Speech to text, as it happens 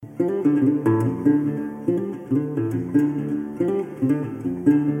Hello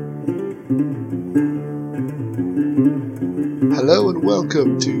and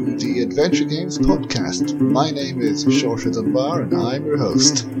welcome to the Adventure Games podcast. My name is Shorter Dunbar and I'm your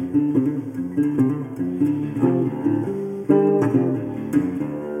host.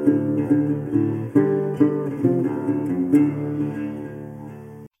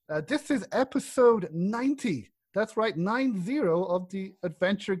 This is episode 90. That's right, 90 of the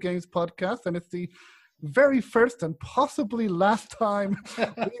Adventure Games podcast, and it's the very first and possibly last time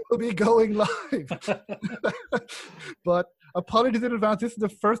we will be going live. But apologies in advance. This is the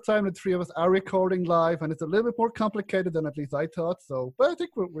first time the three of us are recording live, and it's a little bit more complicated than at least I thought. But I think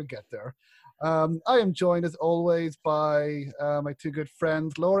we'll get there. I am joined as always by my two good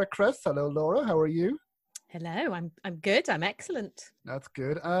friends, Laura Kress. Hello, Laura. How are you? Hello, I'm good. I'm excellent. That's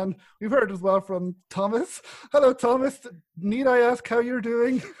good. And we've heard as well from Thomas. Hello, Thomas. Need I ask how you're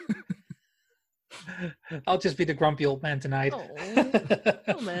doing? I'll just be the grumpy old man tonight.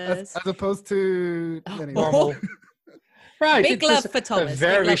 as opposed to normal. Right. Big love for Thomas. A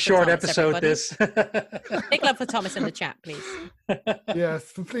very short episode, everybody. This. Big love for Thomas in the chat, please.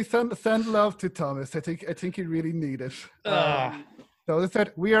 Yes, please send love to Thomas. I think he really need it. So as I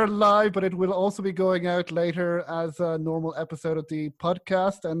said, we are live, but it will also be going out later as a normal episode of the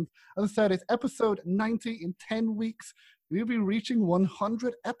podcast. And as I said, it's episode 90 in 10 weeks. We'll be reaching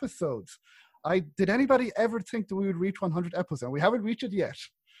 100 episodes. Did anybody ever think that we would reach 100 episodes? And we haven't reached it yet.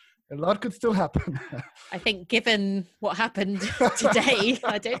 A lot could still happen. I think given what happened today,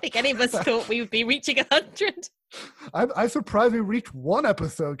 I don't think any of us thought we would be reaching 100. I'm surprised we reached one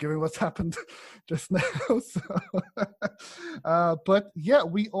episode given what's happened just now. But yeah,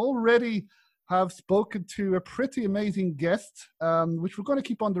 we already have spoken to a pretty amazing guest, which we're going to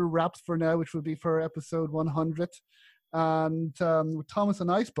keep under wraps for now, which will be for episode 100. And Thomas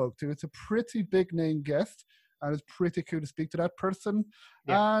and I spoke to. It's a pretty big name guest. And it's pretty cool to speak to that person.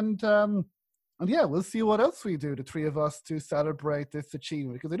 Yeah. And yeah, we'll see what else we do, the three of us, to celebrate this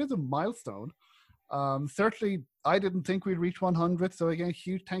achievement, because it is a milestone. Certainly, I didn't think we'd reach 100. So again,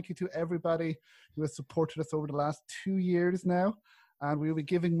 huge thank you to everybody who has supported us over the last 2 years now. And we'll be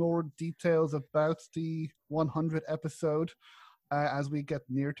giving more details about the 100 episode as we get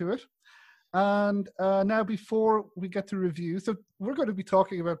near to it. And now before we get to review, so we're going to be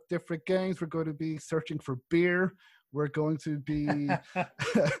talking about different games. We're going to be searching for beer. We're going to be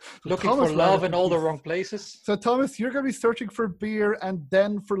looking for love in all the wrong places. So Thomas, you're going to be searching for beer and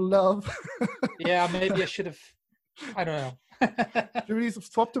then for love. Yeah, maybe I should have, I don't know. Should we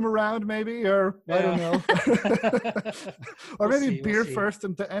swap them around maybe? Or yeah. I don't know. Or maybe beer first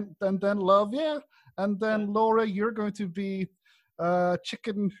and then love. Yeah. And then Laura, you're going to be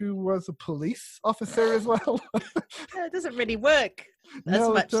chicken who was a police officer as well. Yeah, it doesn't really work as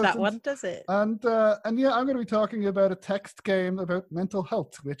much, that one, does it? And yeah, I'm going to be talking about a text game about mental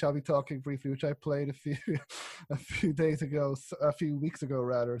health, which I'll be talking briefly, which I played a few weeks ago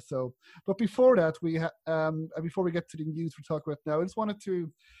rather. So, but before that, before we get to the news we're talking about now, I just wanted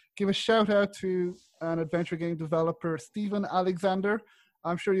to give a shout out to an adventure game developer, Stephen Alexander.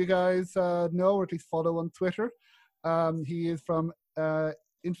 I'm sure you guys know, or at least follow on Twitter. He is from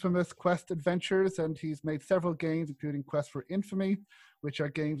infamous Quest Adventures, and he's made several games, including Quest for Infamy, which are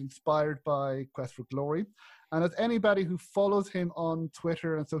games inspired by Quest for Glory. And as anybody who follows him on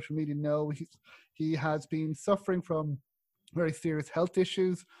Twitter and social media know, he has been suffering from very serious health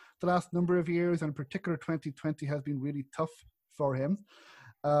issues the last number of years, and in particular 2020 has been really tough for him.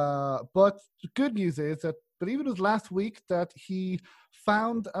 But the good news is that I believe it was last week that he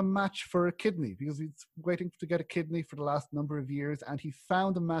found a match for a kidney, because he's waiting to get a kidney for the last number of years, and he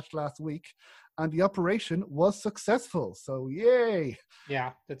found a match last week, and the operation was successful. So yay!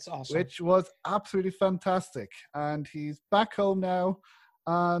 Yeah, that's awesome. Which was absolutely fantastic. And he's back home now.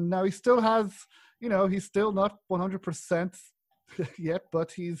 Now he still has, he's still not 100% yet,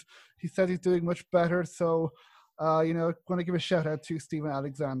 but he says he's doing much better. So want to give a shout out to Stephen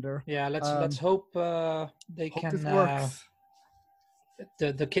Alexander. Yeah, let's hope they hope can. This works.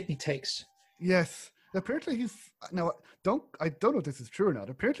 The kidney takes. Yes, apparently he's now. I don't know if this is true or not.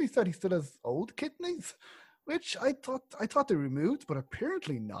 Apparently, he said he still has old kidneys, which I thought they removed, but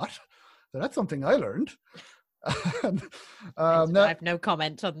apparently not. So that's something I learned. And, I have no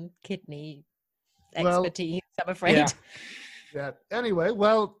comment on kidney expertise, I'm afraid. Yeah. Yeah. Anyway,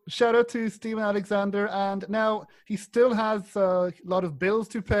 well, shout out to Stephen Alexander. And now he still has a lot of bills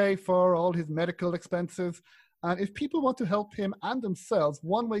to pay for all his medical expenses. And if people want to help him and themselves,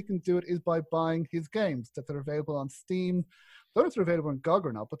 one way you can do it is by buying his games that are available on Steam. I don't know if they're available on GOG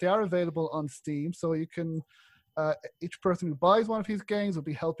or not, but they are available on Steam. So you can each person who buys one of his games will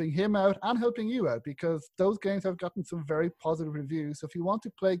be helping him out and helping you out, because those games have gotten some very positive reviews. So if you want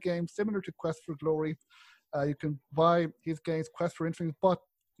to play games similar to Quest for Glory, you can buy his games, Quest for Infinite, but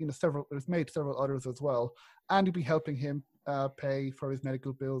there's made several others as well, and you'll be helping him pay for his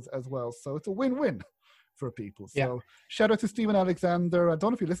medical bills as well. So it's a win-win for people. So shout out to Stephen Alexander. I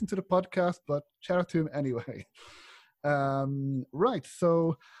don't know if you listen to the podcast, but shout out to him anyway. Right,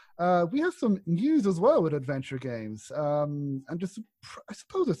 so we have some news as well with adventure games, and just I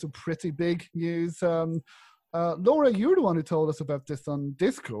suppose it's some pretty big news. Laura, you're the one who told us about this on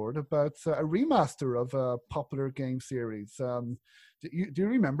Discord, about a remaster of a popular game series. Do you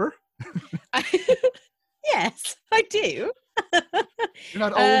remember? Yes, I do. You're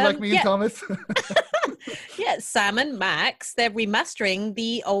not old like me and Thomas. Yeah, Sam and Max, they're remastering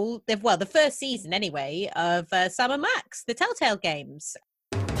the first season anyway of Sam and Max, the Telltale games.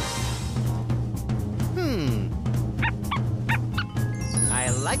 I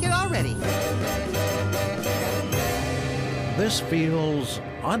like it already. This feels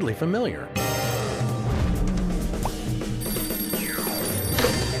oddly familiar.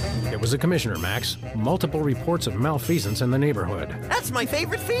 It was a commissioner, Max. Multiple reports of malfeasance in the neighborhood. That's my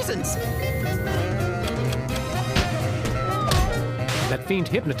favorite feasance. That fiend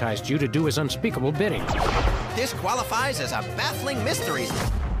hypnotized you to do his unspeakable bidding. This qualifies as a baffling mystery.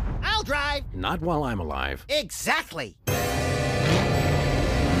 I'll drive. Not while I'm alive. Exactly.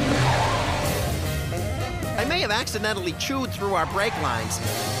 I may have accidentally chewed through our brake lines.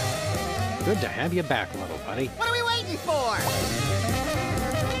 Good to have you back, little buddy. What are we waiting for?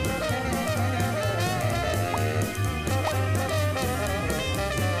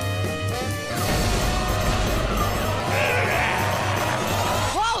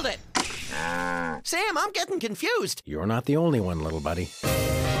 Hold it! Sam, I'm getting confused. You're not the only one, little buddy.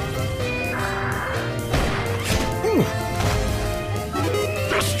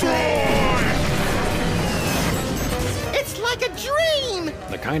 It's like a dream!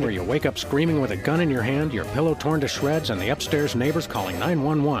 The kind where you wake up screaming with a gun in your hand, your pillow torn to shreds, and the upstairs neighbors calling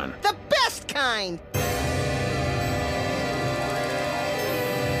 911. The best kind!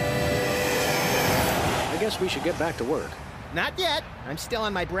 I guess we should get back to work. Not yet. I'm still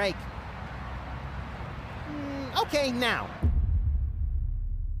on my break. Okay, now.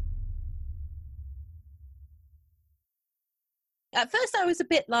 At first I was a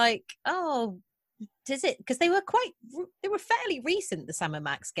bit like, oh, does it? Because they were fairly recent, the Sam and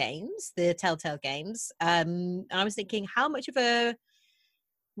Max games, the Telltale games. And I was thinking, how much of a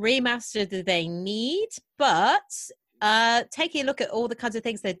remaster do they need? But taking a look at all the kinds of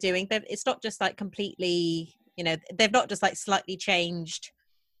things they're doing, it's not just like completely, they've not just like slightly changed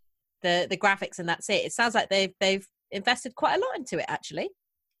the graphics and that's it. It sounds like they've invested quite a lot into it, actually.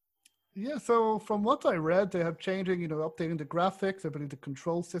 Yeah, so from what I read, they have changing, updating the graphics, I believe the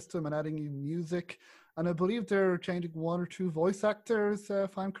control system and adding new music. And I believe they're changing one or two voice actors,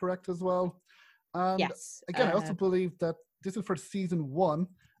 if I'm correct as well. And yes. Again, I also believe that this is for season 1,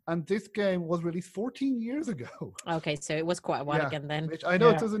 and this game was released 14 years ago. Okay, so it was quite a while again then. Which I know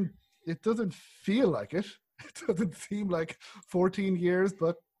it doesn't feel like it. It doesn't seem like 14 years,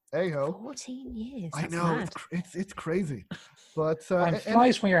 but hey-ho. 14 years. I know, it's crazy. But time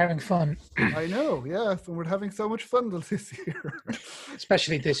flies when you're having fun. I know, yeah. And we're having so much fun this year.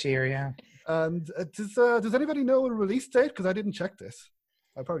 Especially this year, yeah. And does anybody know a release date? Because I didn't check this.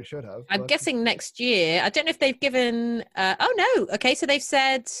 I probably should have. I'm guessing next year. I don't know if they've given... oh, no. Okay, so they've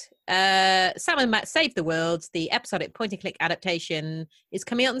said Sam and Max Save the World, the episodic point-and-click adaptation, is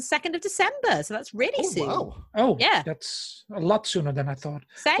coming out on the 2nd of December. So that's really soon. Wow. Oh, yeah. That's a lot sooner than I thought.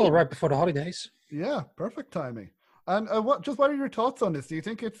 Same. Oh, right before the holidays. Yeah, perfect timing. And what are your thoughts on this? Do you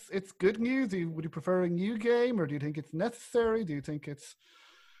think it's good news? Would you prefer a new game, or do you think it's necessary? Do you think it's...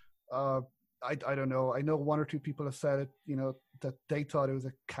 I don't know. I know one or two people have said it, that they thought it was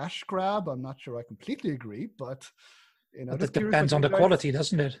a cash grab. I'm not sure I completely agree, but But it depends on the quality,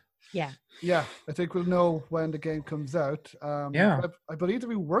 doesn't it? Yeah. Yeah, I think we'll know when the game comes out. Yeah. I believe they've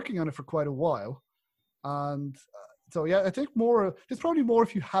been working on it for quite a while. And so, yeah, I think there's probably more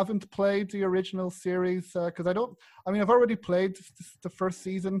if you haven't played the original series, because I've already played the first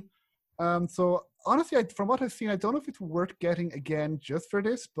season. So honestly, from what I've seen, I don't know if it's worth getting again just for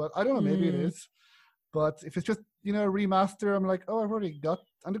this, but I don't know, maybe it is. But if it's just, a remaster, I'm like, oh, I've already got,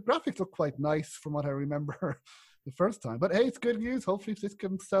 and the graphics look quite nice from what I remember the first time. But hey, it's good news. Hopefully this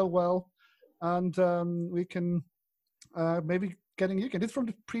can sell well, and we can maybe getting you again. This is from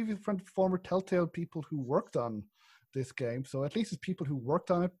the former Telltale people who worked on this game, so at least it's people who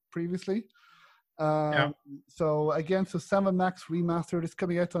worked on it previously. So again, so Sam & Max Remastered is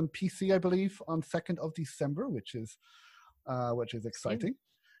coming out on PC, I believe, on 2nd of December, which is exciting.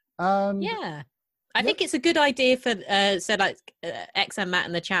 And I think it's a good idea for so like XM Matt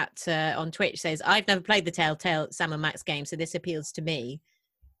in the chat on Twitch says, I've never played the Telltale Sam & Max game, so this appeals to me.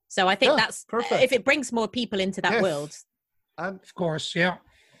 So I think that's perfect. If it brings more people into that world. And of course, yeah.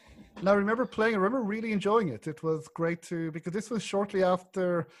 Now I remember really enjoying it. It was great because this was shortly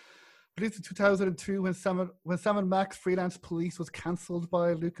after, I believe in 2002 when Sam & Max Freelance Police was cancelled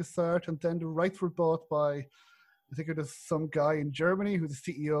by LucasArts, and then the rights were bought by, I think it was some guy in Germany who's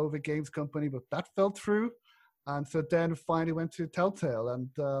the CEO of a games company, but that fell through. And so then finally went to Telltale, and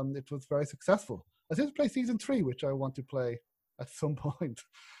it was very successful. I still play season 3, which I want to play at some point.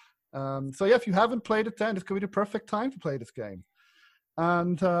 So yeah, if you haven't played it then, it's going to be the perfect time to play this game.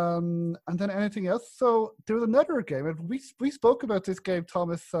 And then anything else? So there was another game, and we spoke about this game,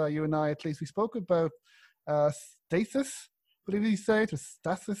 Thomas, you and I at least. We spoke about Stasis. What did he say? To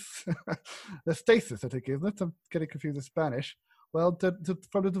Stasis? The Stasis, I think, isn't it? I'm getting confused with Spanish. Well,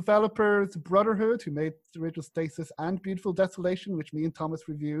 from the developers Brotherhood, who made the original Stasis and Beautiful Desolation, which me and Thomas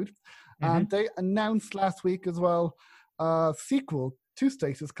reviewed. Mm-hmm. And they announced last week as well a sequel to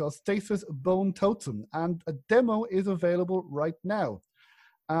Stasis called Stasis Bone Totem, and a demo is available right now.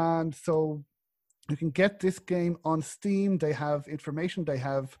 And so you can get this game on Steam. They have information, they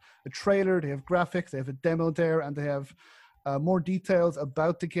have a trailer, they have graphics, they have a demo there, and they have more details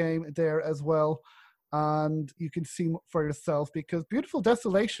about the game there as well. And you can see for yourself, because Beautiful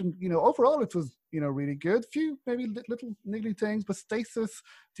Desolation, overall it was, really good. Few maybe little niggly things, but Stasis,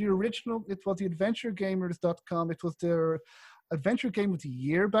 the original, it was the AdventureGamers.com. It was their Adventure Game of the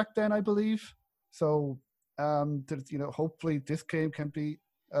Year back then, I believe. So, hopefully this game can be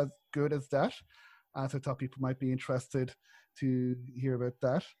as good as that. So I thought people might be interested to hear about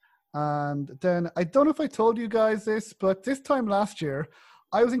that. And then, I don't know if I told you guys this, but this time last year,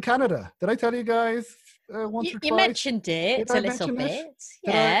 I was in Canada. Did I tell you guys once or twice? You mentioned it a little bit.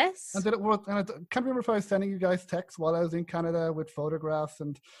 Yes. And I can't remember if I was sending you guys texts while I was in Canada with photographs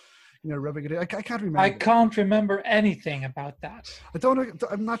and rubbing it in. I can't remember. I can't remember anything about that.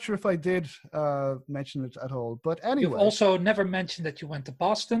 I'm not sure if I did mention it at all. But anyway. You've also never mentioned that you went to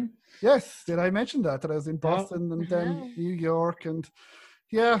Boston. Yes. Did I mention that I was in Boston and then New York? And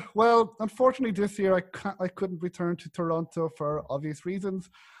yeah, well, unfortunately this year I couldn't return to Toronto for obvious reasons.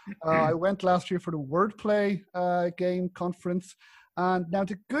 I went last year for the Wordplay game conference. And now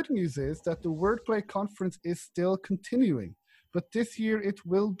the good news is that the Wordplay conference is still continuing. But this year it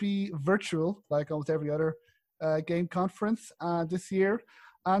will be virtual, like almost every other game conference this year.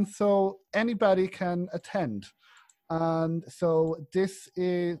 And so anybody can attend. And so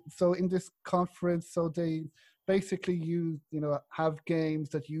in this conference, so they basically have games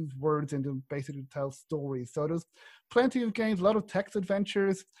that use words in them basically to tell stories. So there's plenty of games, a lot of text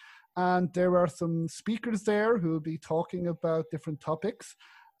adventures, and there are some speakers there who will be talking about different topics.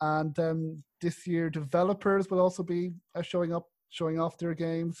 And this year, developers will also be showing off their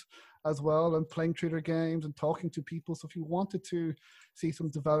games as well, and playing through their games and talking to people. So if you wanted to see some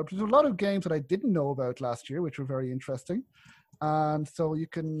developers, there's a lot of games that I didn't know about last year, which were very interesting. And so you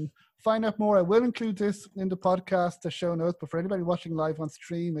can find out more. I will include this in the podcast, the show notes, but for anybody watching live on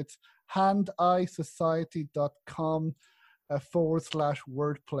stream, it's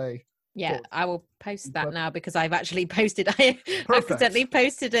handeyesociety.com/wordplay. Yeah, I will post that now because I've actually posted. I accidentally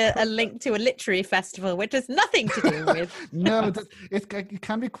posted a link to a literary festival, which has nothing to do with. No, it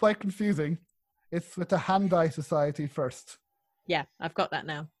can be quite confusing. It's with the Hand-Eye Society first. Yeah, I've got that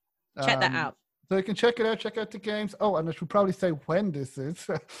now. Check that out. So you can check it out. Check out the games. Oh, and I should probably say when this is.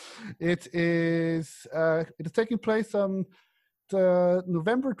 It is taking place on the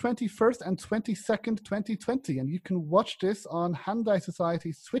November 21st and 22nd, 2020. And you can watch this on Hand-Eye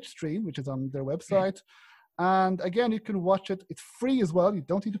Society's Twitch stream, which is on their website. And again, you can watch it. It's free as well. You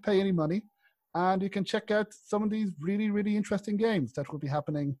don't need to pay any money. And you can check out some of these really, really interesting games that will be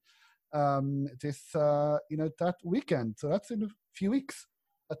happening that weekend. So that's in a few weeks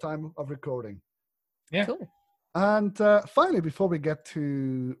at time of recording. Yeah. Cool. And finally, before we get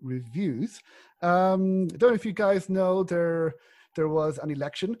to reviews, I don't know if you guys know there was an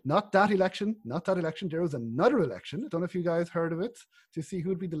election, not that election. There was another election. I don't know if you guys heard of it, to see who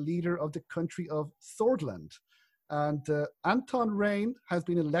would be the leader of the country of Swordland. And Anton Rain has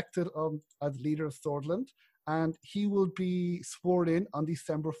been elected as leader of Swordland, and he will be sworn in on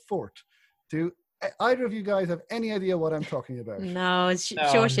December 4th. Do either of you guys have any idea what I'm talking about? No,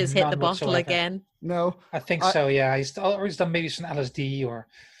 George has hit the bottle whatsoever. again. No. I think so, yeah. He's done maybe some LSD or...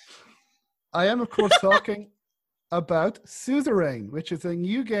 I am, of course, talking about Suzerain, which is a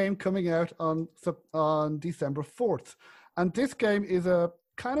new game coming out on December 4th. And this game is a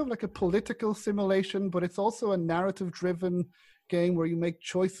kind of like a political simulation, but it's also a narrative-driven game where you make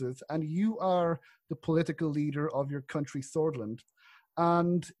choices, and you are the political leader of your country, Swordland.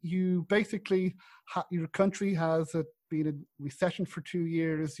 And you basically, your country has been in recession for 2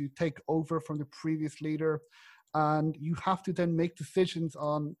 years. You take over from the previous leader, and you have to then make decisions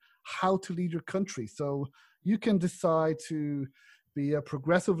on how to lead your country. So you can decide to be a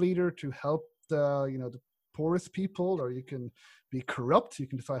progressive leader to help the poorest people, or you can be corrupt. You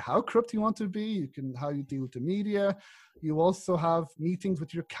can decide how corrupt you want to be. How you deal with the media. You also have meetings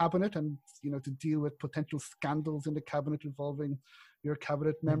with your cabinet, and to deal with potential scandals in the cabinet involving your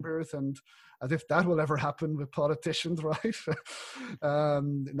cabinet members, and as if that will ever happen with politicians, right?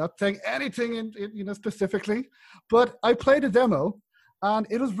 Not saying anything in specifically, but I played a demo, and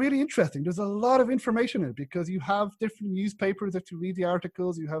it was really interesting. There's a lot of information in it because you have different newspapers that you read the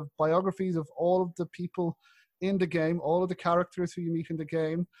articles. You have biographies of all of the people in the game, all of the characters who you meet in the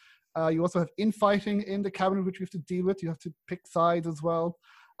game. You also have infighting in the cabinet, which you have to deal with. You have to pick sides as well,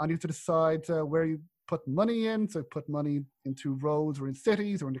 and you have to decide where you put money in. So put money into roads or in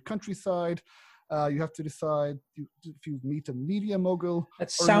cities or in the countryside. You have to decide if you meet a media mogul. That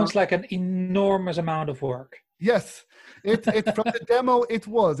sounds like an enormous amount of work. Yes, it from the demo it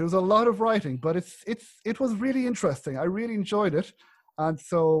was. There was a lot of writing, but it was really interesting. I really enjoyed it, and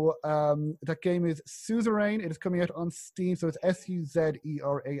so that game is Suzerain. It is coming out on Steam, so it's Suzerain.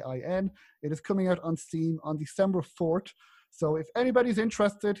 It is coming out on Steam on December 4th. So if anybody's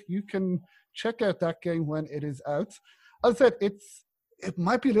interested, you can check out that game when it is out. As I said, it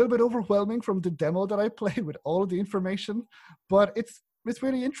might be a little bit overwhelming from the demo that I played with all of the information, but it's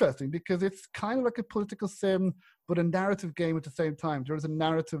really interesting because it's kind of like a political sim, but a narrative game at the same time. There is a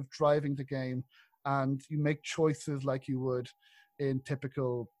narrative driving the game, and you make choices like you would in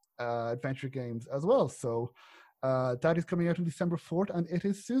typical adventure games as well. So that is coming out on December 4th, and it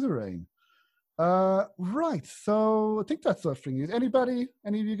is Suzerain. Right, so I think that's it for news. Any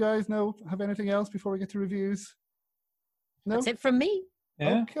of you guys have anything else before we get to reviews? No? That's it from me.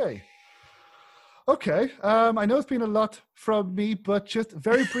 Yeah. Okay. I know it's been a lot from me, but just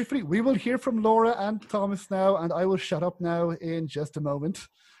very briefly, we will hear from Laura and Thomas now, and I will shut up now in just a moment.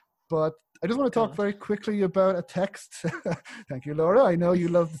 But I just want to talk very quickly about a text. Thank you, Laura. I know you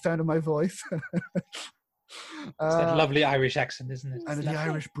love the sound of my voice. It's that lovely Irish accent, isn't it? And the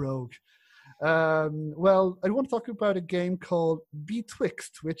Irish brogue. Well, I want to talk about a game called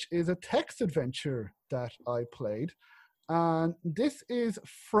Betwixt, which is a text adventure that I played. And this is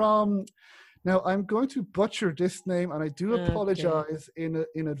from, now I'm going to butcher this name, and I do apologize in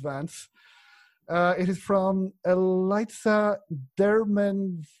advance. It is from Elitsa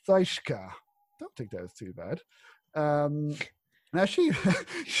Dermenzyska. Don't think that was too bad. Now she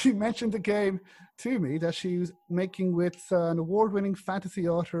mentioned the game to me that she was making with an award-winning fantasy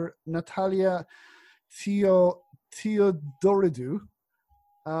author, Natalia Theodoridou,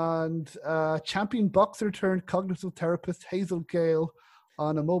 and champion boxer turned cognitive therapist Hazel Gale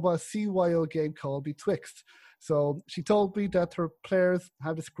on a mobile CYO game called Betwixt. So she told me that her players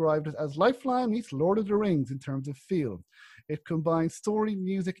have described it as Lifeline meets Lord of the Rings in terms of feel. It combines story,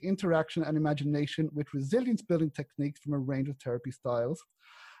 music, interaction, and imagination with resilience-building techniques from a range of therapy styles.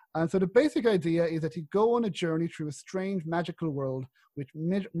 And so the basic idea is that you go on a journey through a strange, magical world which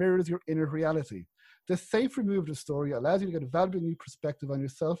mirrors your inner reality. The safe remove of the story allows you to get a valuable new perspective on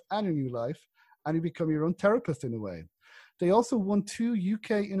yourself and your new life, and you become your own therapist in a way. They also won 2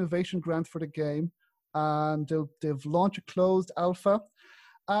 UK innovation grants for the game, and they've launched a closed alpha.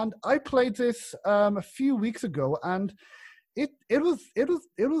 And I played this a few weeks ago, and it was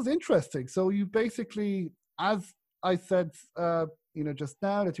interesting. So you basically, as I said, just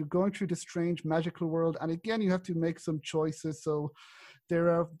now, that you're going through this strange magical world, and again you have to make some choices. So there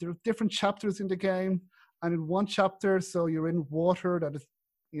are different chapters in the game, and in one chapter, so you're in water that is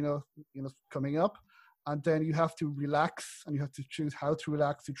coming up, and then you have to relax, and you have to choose how to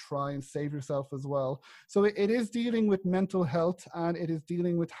relax to try and save yourself as well. So it is dealing with mental health, and it is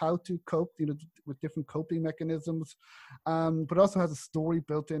dealing with how to cope, with different coping mechanisms, but also has a story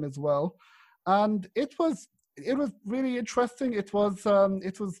built in as well. And it was really interesting. It was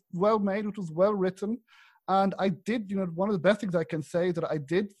well made. It was well written. And I did, one of the best things I can say is that I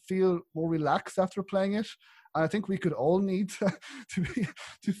did feel more relaxed after playing it. I think we could all need to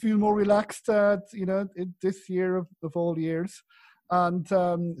feel more relaxed, in this year of all years. And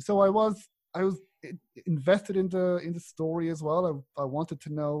so I was invested in the story as well. I wanted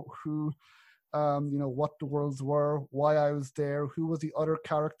to know who what the worlds were, why I was there, who was the other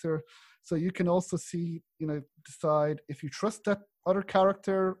character. So you can also see, decide if you trust that other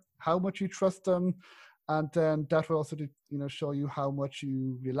character, how much you trust them, and then that will also, show you how much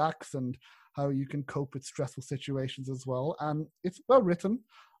you relax and how you can cope with stressful situations as well. And it's well written,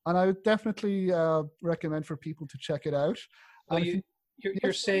 and I would definitely recommend for people to check it out.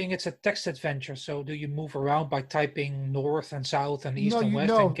 You're saying it's a text adventure, so do you move around by typing north and south and east and west?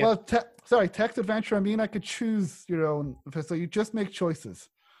 No, text adventure. I mean, I could choose your own, so you just make choices.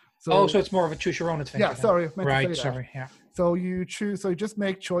 So it's more of a choose your own adventure. Yeah, sorry. Right, sorry, yeah. So you just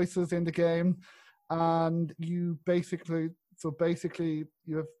make choices in the game, and you basically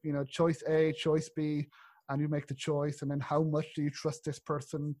you have, choice A, choice B, and you make the choice, and then how much do you trust this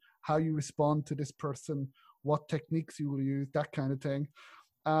person, how you respond to this person, what techniques you will use, that kind of thing.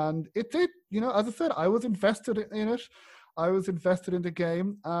 And it did, as I said, I was invested in it. I was invested in the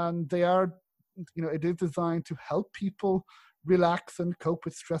game, and they are, it is designed to help people relax and cope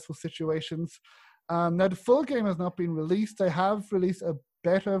with stressful situations. Now the full game has not been released. They have released a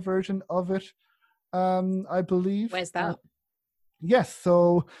beta version of it, I believe. Where's that? Yes,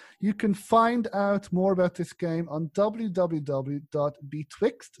 so you can find out more about this game on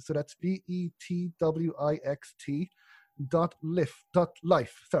www.betwixt, so that's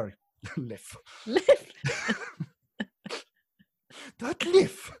BETWIXT.life. Sorry, life.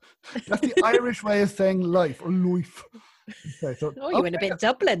 .life. That's the Irish way of saying life or life. Okay, so, you went a bit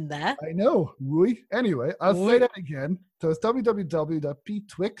Dublin there. I know, Rui. Anyway, I'll say that again. So it's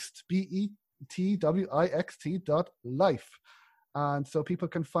www.betwixt.life. And so people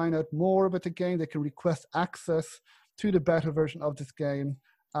can find out more about the game. They can request access to the beta version of this game.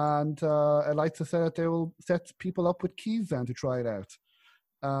 And I'd like to say that they will set people up with keys then to try it out.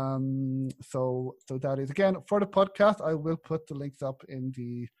 So that is, again, for the podcast, I will put the links up in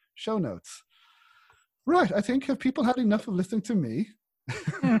the show notes. Right, I think, have people had enough of listening to me?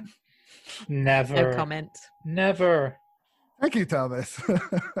 Never. No comment. Never. Thank you, Thomas.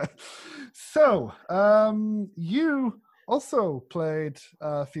 So, you also played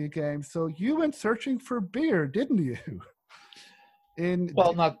a few games. So you went searching for beer, didn't you?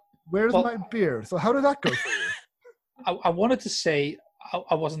 Where's my beer? So how did that go for you? I wanted to say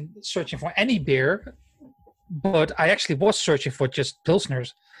I wasn't searching for any beer, but I actually was searching for just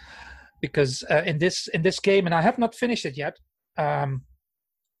Pilsners. Because in this game, and I have not finished it yet,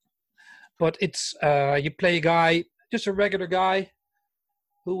 but it's you play a guy, just a regular guy,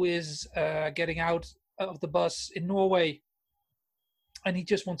 who is getting out of the bus in Norway, and he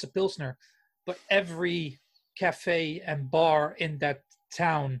just wants a Pilsner. But every cafe and bar in that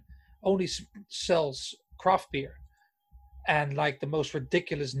town only sells craft beer, and like the most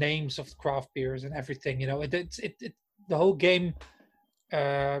ridiculous names of craft beers and everything. The whole game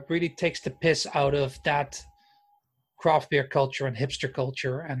really takes the piss out of that craft beer culture and hipster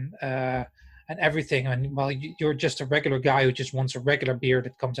culture and everything. And while you're just a regular guy who just wants a regular beer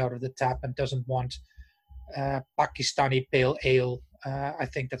that comes out of the tap and doesn't want Pakistani pale ale. I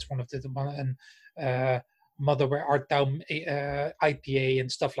think that's one of the one, and Mother Where Art Thou IPA and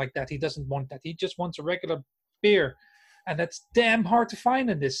stuff like that. He doesn't want that. He just wants a regular beer, and that's damn hard to find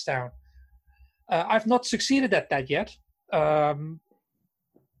in this town. I've not succeeded at that yet.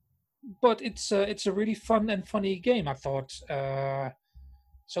 But it's a really fun and funny game. I thought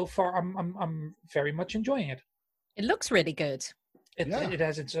so far I'm very much enjoying it. It looks really good. It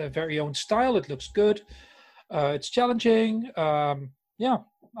has its very own style. It looks good. It's challenging. I'm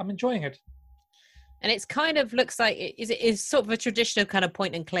enjoying it. And it's kind of looks like it is sort of a traditional kind of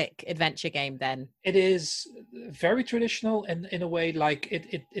point and click adventure game. Then it is very traditional in a way. Like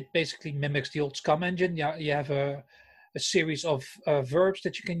it basically mimics the old SCUM engine. Yeah, you have a series of verbs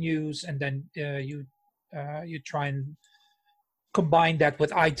that you can use, and then you try and combine that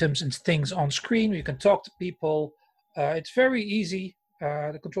with items and things on screen. You can talk to people. It's very easy.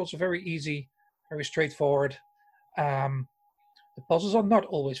 The controls are very easy, very straightforward. The puzzles are not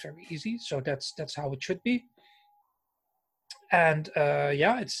always very easy, so that's how it should be. And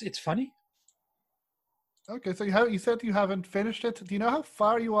it's funny. Okay, so you said you haven't finished it. Do you know how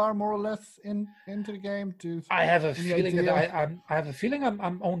far you are, more or less, into the game? I have a feeling that I have a feeling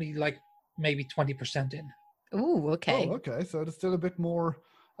I'm only like maybe 20% in. Ooh, okay. Oh, okay. So there's still a bit more.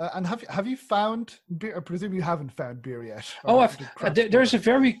 And have you found beer? I presume you haven't found beer yet. There's a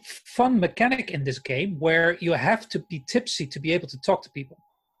very fun mechanic in this game where you have to be tipsy to be able to talk to people.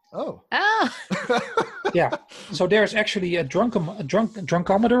 Oh. Yeah. So there's actually a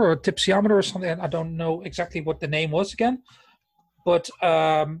drunkometer or a tipsiometer or something. I don't know exactly what the name was again, but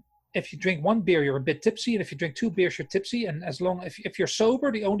if you drink one beer, you're a bit tipsy, and if you drink 2 beers, you're tipsy. And as long if you're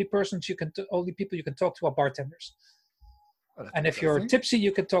sober, the only people you can talk to are bartenders. And if you're tipsy,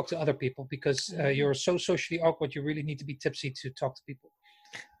 you can talk to other people because you're so socially awkward. You really need to be tipsy to talk to people.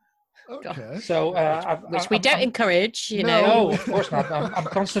 Okay. So, which we don't encourage, you know. No, of course not. I'm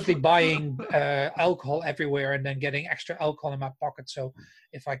constantly buying alcohol everywhere and then getting extra alcohol in my pocket. So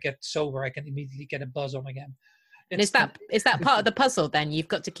if I get sober, I can immediately get a buzz on again. And is that part of the puzzle then? You've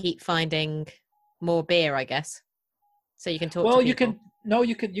got to keep finding more beer, I guess, so you can talk to people.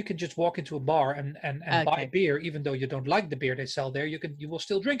 You can just walk into a bar and buy beer, even though you don't like the beer they sell there. You will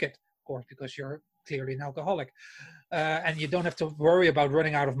still drink it, of course, because you're clearly an alcoholic, and you don't have to worry about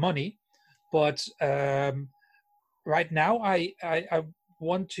running out of money. But right now, I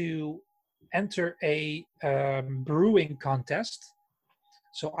want to enter a brewing contest,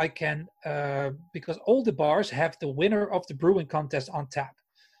 so I can because all the bars have the winner of the brewing contest on tap.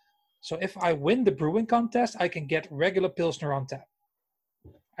 So if I win the brewing contest, I can get regular Pilsner on tap.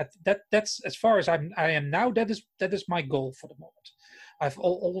 That's as far as I am now. That is my goal for the moment. I've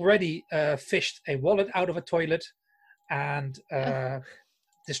already fished a wallet out of a toilet and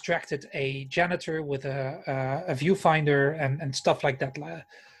distracted a janitor with a viewfinder and stuff like that.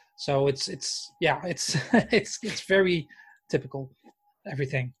 So it's it's very typical.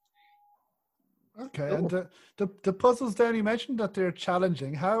 Everything. Okay, and the puzzles then, you mentioned that they're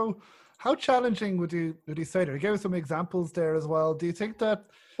challenging. How challenging would you say there? You gave us some examples there as well. Do you think that?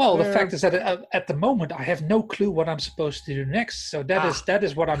 Well, the fact is that at the moment I have no clue what I'm supposed to do next. So that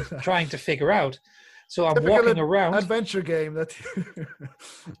is what I'm trying to figure out. So I'm walking around. Adventure game that.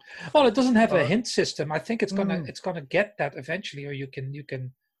 Well, it doesn't have a hint system. I think it's gonna get that eventually, or you can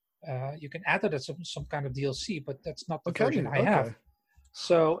add it as some kind of DLC, but that's not the version I have.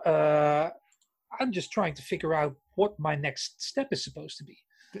 So I'm just trying to figure out what my next step is supposed to be.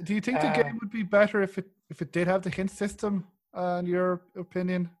 Do you think the game would be better if it did have the hint system, in your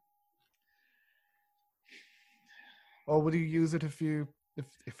opinion? Or would you use it if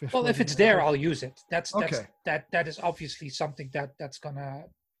it's there, I'll use it. That is obviously something that's gonna.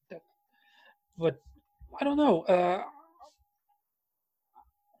 But I don't know.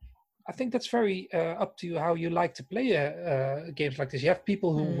 I think that's very up to you how you like to play games like this. You have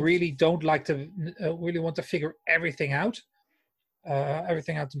people who really don't like to really want to figure everything out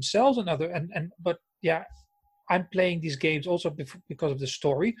themselves, but yeah, I'm playing these games also because of the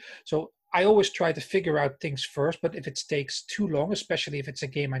story. So I always try to figure out things first. But if it takes too long, especially if it's a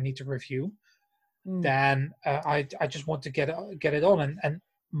game I need to review, then I just want to get it on. And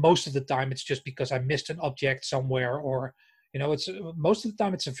most of the time, it's just because I missed an object somewhere, or it's most of the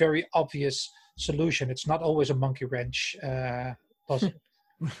time it's a very obvious solution. It's not always a monkey wrench puzzle.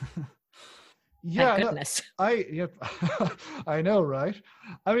 Yeah, thank goodness. I know, right?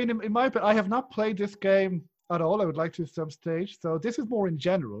 I mean, in my opinion, I have not played this game at all. I would like to at some stage. So this is more in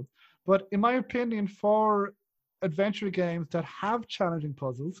general. But in my opinion, for adventure games that have challenging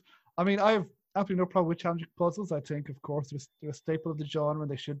puzzles, I mean, I have absolutely no problem with challenging puzzles. I think, of course, they're a staple of the genre and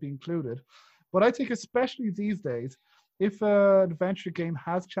they should be included. But I think especially these days, if an adventure game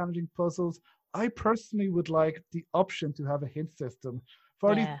has challenging puzzles, I personally would like the option to have a hint system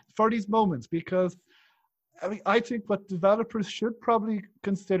for these moments, because I mean, I think what developers should probably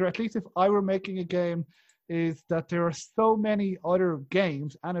consider, at least if I were making a game, is that there are so many other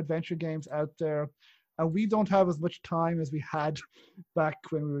games and adventure games out there, and we don't have as much time as we had back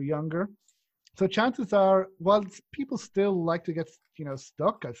when we were younger. So chances are, while people still like to get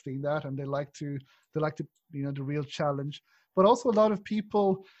stuck, I've seen that, and they like to the real challenge. But also a lot of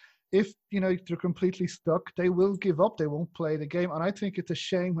people, if they're completely stuck, they will give up. They won't play the game. And I think it's a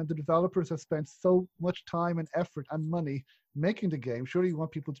shame when the developers have spent so much time and effort and money making the game. Surely you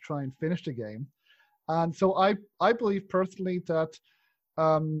want people to try and finish the game. And so I believe personally that,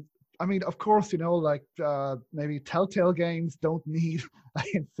 I mean, of course, maybe Telltale games don't need a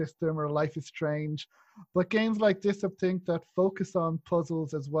hint system, or Life is Strange. But games like this, I think, that focus on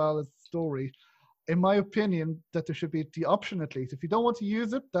puzzles as well as story, in my opinion, that there should be the option at least. If you don't want to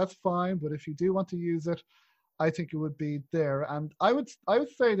use it, that's fine. But if you do want to use it, I think it would be there. And I would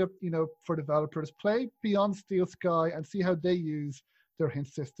say that, for developers, play Beyond Steel Sky and see how they use their hint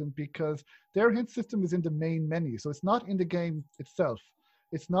system, because their hint system is in the main menu. So it's not in the game itself.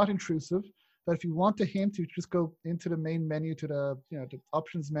 It's not intrusive. But if you want a hint, you just go into the main menu to the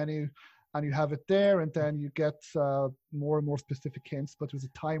options menu, and you have it there, and then you get more and more specific hints, but there's a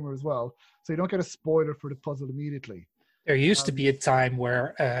timer as well. So you don't get a spoiler for the puzzle immediately. There used to be a time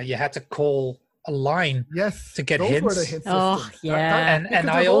where you had to call a line Yes, to get those hints. were the hint Oh, systems. yeah. And I there's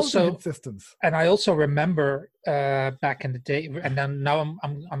all the also hint systems. and I also remember back in the day, and then now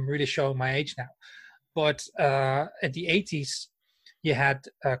I'm really showing my age now, but in the 80s, you had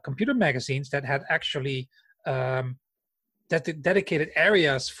computer magazines that had actually dedicated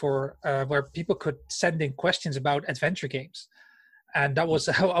areas for where people could send in questions about adventure games, and that was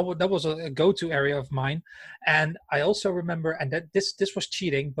that was a go-to area of mine. And I also remember, and that this was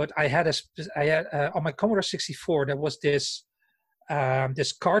cheating, but I had on my Commodore 64 there was this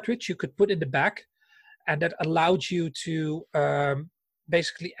this cartridge you could put in the back, and that allowed you to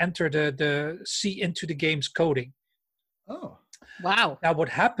basically enter see into the game's coding. Oh, Wow. Now, what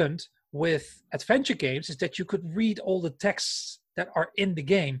happened with adventure games is that you could read all the texts that are in the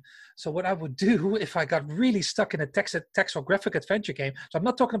game. So what I would do if I got really stuck in a text or graphic adventure game, so I'm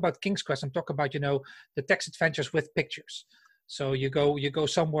not talking about King's Quest, I'm talking about, the text adventures with pictures. So you go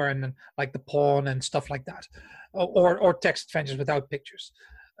somewhere and then, like the Pawn and stuff like that, or text adventures without pictures.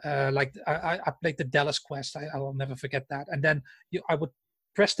 Like I played the Dallas Quest. I will never forget that. And then I would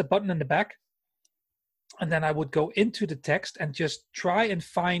press the button in the back, and then I would go into the text and just try and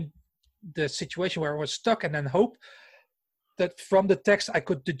find the situation where I was stuck, and then hope that from the text I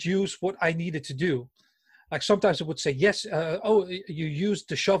could deduce what I needed to do. Like sometimes it would say, yes, you used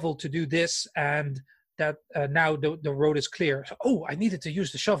the shovel to do this, and that now the road is clear. So, I needed to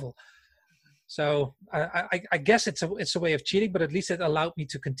use the shovel. So I guess it's a way of cheating, but at least it allowed me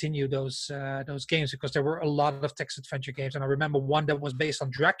to continue those games, because there were a lot of text adventure games, and I remember one that was based on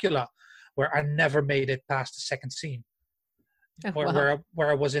Dracula, where I never made it past the second scene, where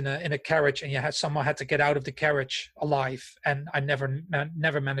I was in a carriage, and someone had to get out of the carriage alive, and I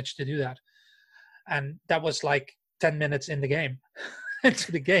never managed to do that, and that was like 10 minutes in the game,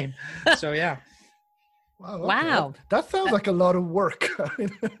 into the game. So yeah. Wow. Okay. Wow. That sounds like a lot of work.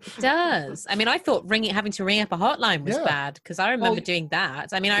 It does. I mean, I thought having to ring up a hotline was bad, because I remember doing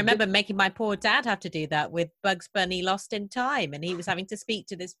that. I mean, I remember making my poor dad have to do that with Bugs Bunny Lost in Time, and he was having to speak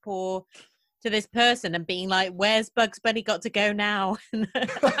to this person and being like, "Where's Bugs Bunny got to go now?"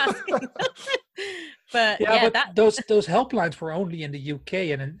 But those helplines were only in the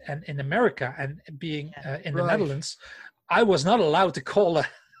UK and in America, and being in the Netherlands, I was not allowed to call a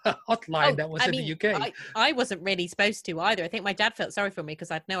hotline that was in the UK. I wasn't really supposed to either. I think my dad felt sorry for me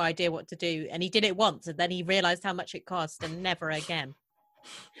because I had no idea what to do, and he did it once, and then he realized how much it cost, and never again.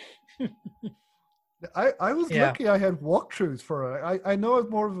 I was lucky I had walkthroughs for it. I know I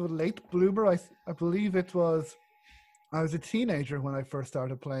was more of a late bloomer. I believe I was a teenager when I first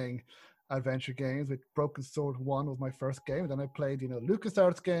started playing adventure games. With Broken Sword 1 was my first game. Then I played,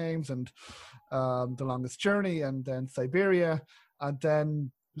 LucasArts games and The Longest Journey, and then Siberia. And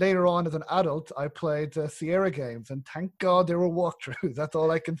then later on as an adult, I played Sierra games, and thank God there were walkthroughs. That's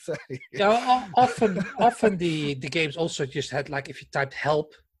all I can say. Yeah, often the games also just had, like, if you typed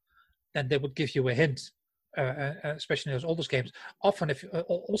help, then they would give you a hint, especially in those oldest games. Often,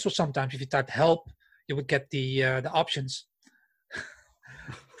 sometimes if you typed help, you would get the options.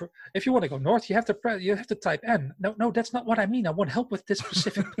 If you want to go north, you have to type N. No, that's not what I mean. I want help with this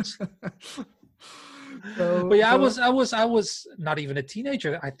specific. But yeah, I was not even a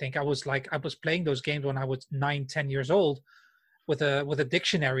teenager. I think I was playing those games when I was 9-10 years old, with a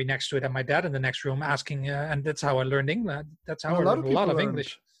dictionary next to it, and my dad in the next room asking, and that's how I learned English. That's how I learned a lot of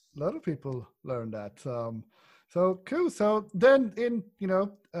English. A lot of people learned that. So cool. So then,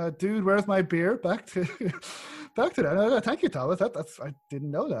 dude, where's my beer? Back to that. Thank you, Thomas. I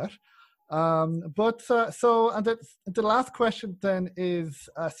didn't know that. But the last question then is: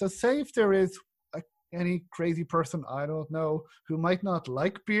 so say if there is any crazy person I don't know who might not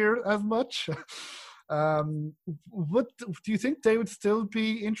like beer as much, what do you think they would still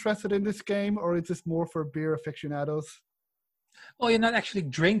be interested in this game, or is this more for beer aficionados? Well, you're not actually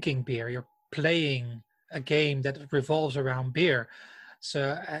drinking beer; you're playing a game that revolves around beer.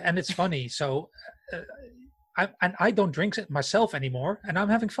 So, and it's funny. So, I don't drink it myself anymore, and I'm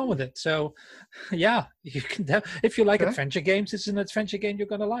having fun with it. So, yeah, you can. If you like adventure games, it's an adventure game you're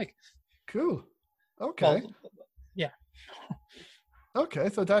gonna like. Cool. Okay. Well, yeah. Okay,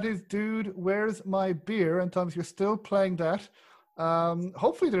 so that is Dude, Where's My Beer? And Thomas, you're still playing that.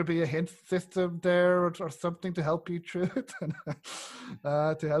 Hopefully there'll be a hint system there or something to help you through it,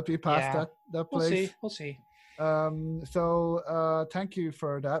 to help you pass that place. We'll see. So thank you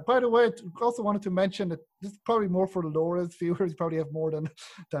for that. By the way, I also wanted to mention that this is probably more for Laura's viewers. You probably have more than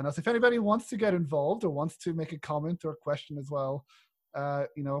us. If anybody wants to get involved or wants to make a comment or a question as well,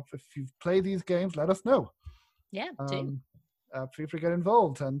 if you've played these games, let us know. Yeah, do. Feel free to get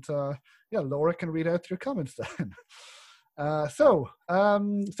involved, and Laura can read out your comments then. So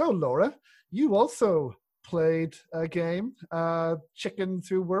Laura, you also played a game, Chickens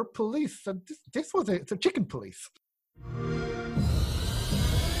Who Were Police, and this was it's a chicken police.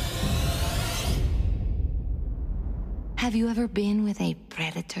 Have you ever been with a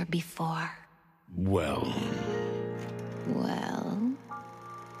predator before? Well.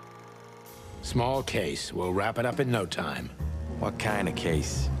 Small case. We'll wrap it up in no time. What kind of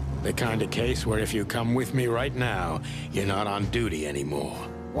case? The kind of case where if you come with me right now, you're not on duty anymore.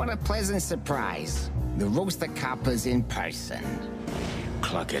 What a pleasant surprise. The Rooster Copper's in person.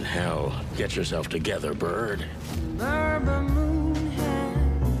 Clucking hell. Get yourself together, bird.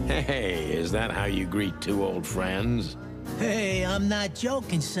 Hey, is that how you greet two old friends? Hey, I'm not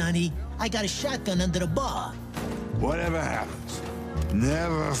joking, Sonny. I got a shotgun under the bar. Whatever happens,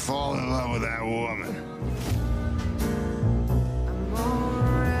 never fall in love with that woman. I'm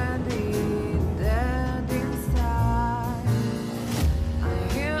already dead inside.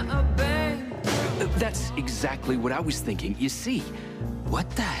 I hear a bang. That's exactly what I was thinking. You see, what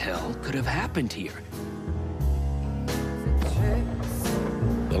the hell could have happened here?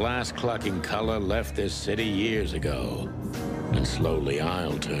 The last clucking color left this city years ago. And slowly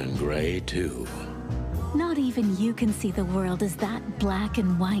I'll turn gray, too. Not even you can see the world as that black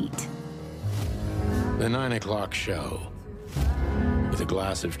and white. The 9 o'clock show. With a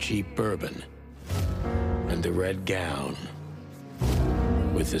glass of cheap bourbon. And the red gown.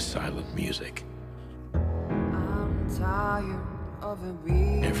 With the silent music. I'm tired of it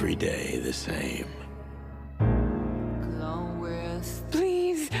being Every day the same.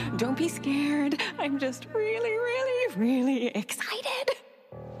 Please, don't be scared. I'm just really, really, really excited.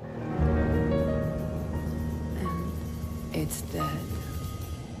 And it's dead.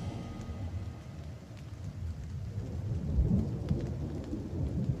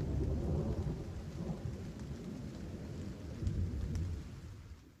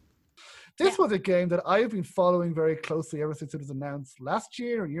 This was a game that I've been following very closely ever since it was announced last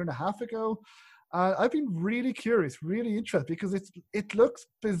year, a year and a half ago. I've been really curious, really interested, because it looks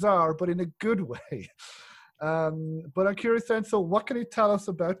bizarre, but in a good way. But I'm curious then, so what can you tell us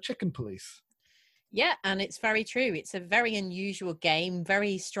about Chicken Police? Yeah, and it's very true. It's a very unusual game,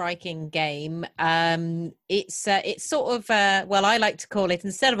 very striking game. It's sort of, well, I like to call it,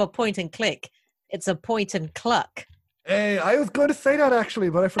 instead of a point and click, it's a point and cluck. Hey, I was going to say that actually,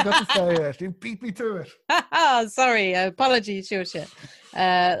 but I forgot to say it. You beat me to it. Sorry, apologies, Shusha.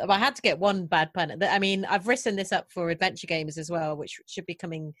 I had to get one bad pun. I mean, I've written this up for Adventure Gamers as well, which should be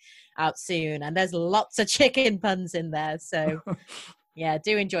coming out soon. And there's lots of chicken puns in there. So, yeah,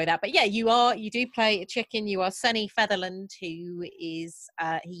 do enjoy that. But yeah, you do play a chicken. You are Sonny Featherland, who is,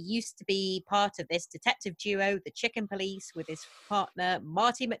 he used to be part of this detective duo, the Chicken Police, with his partner,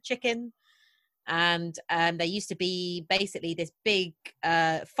 Marty McChicken. And they used to be basically this big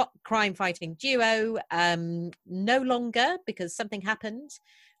crime fighting duo. No longer, because something happened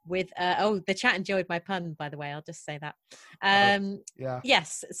with the chat enjoyed my pun, by the way, I'll just say that.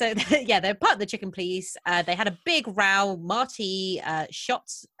 Yes, so yeah, they're part of the Chicken Police. They had a big row. Marty shot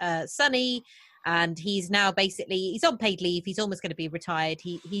Sonny, and he's now he's on paid leave. He's almost going to be retired.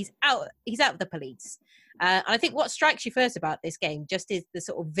 He's out of the police. And I think what strikes you first about this game just is the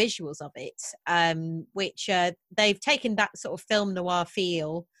sort of visuals of it, which they've taken that sort of film noir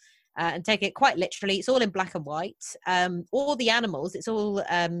feel and take it quite literally. It's all in black and white. All the animals, it's all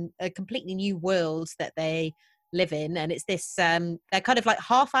a completely new world that they live in. And it's this, they're kind of like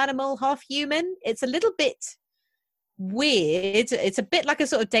half animal, half human. It's a little bit weird. It's a bit like a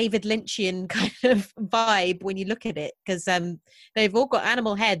sort of David Lynchian kind of vibe when you look at it, because they've all got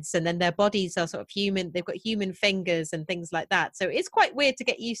animal heads and then their bodies are sort of human. They've got human fingers and things like that. So it's quite weird to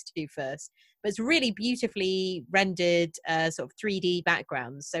get used to first, but it's really beautifully rendered sort of 3D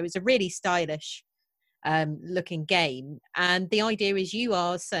backgrounds. So it's a really stylish looking game. And the idea is you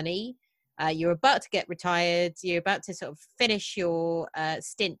are Sonny. You're about to get retired. You're about to sort of finish your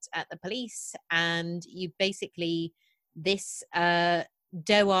stint at the police, and you basically, this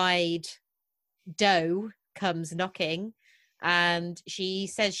doe-eyed doe comes knocking, and she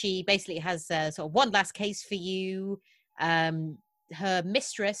says she basically has sort of one last case for you. Her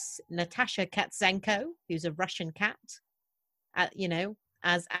mistress, Natasha Katzenko, who's a Russian cat,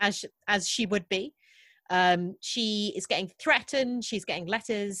 as she would be. She is getting threatened. She's getting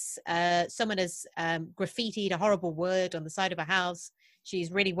letters. Someone has graffitied a horrible word on the side of her house. She's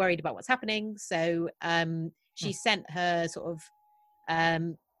really worried about what's happening. So she sent her sort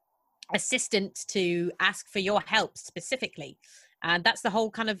of assistant to ask for your help specifically. And that's the whole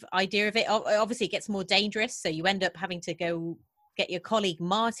kind of idea of it. Obviously, it gets more dangerous. So you end up having to go get your colleague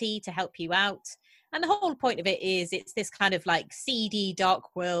Marty to help you out. And the whole point of it is it's this kind of like seedy,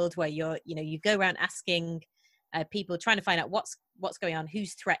 dark world where you go around asking people, trying to find out what's going on,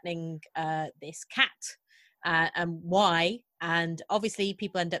 who's threatening this cat, and why. And obviously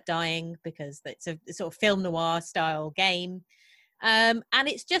people end up dying because it's a sort of film noir style game. And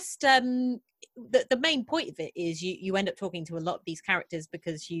it's just the main point of it is you end up talking to a lot of these characters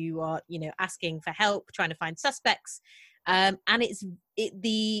because you are asking for help, trying to find suspects, and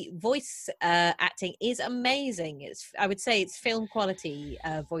the voice acting is amazing. I would say it's film quality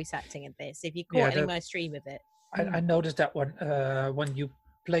voice acting in this. If you caught any of my stream of it, I noticed that when you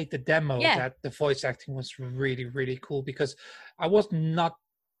played the demo, that the voice acting was really, really cool, because I was not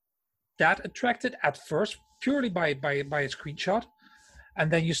that attracted at first purely by a screenshot, and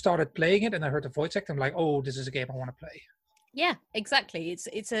then you started playing it and I heard the voice acting. I'm like, oh, this is a game I want to play. Yeah, exactly.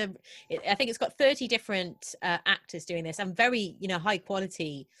 I think it's got 30 different actors doing this, and very high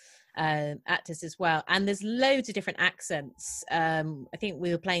quality actors as well. And there's loads of different accents. I think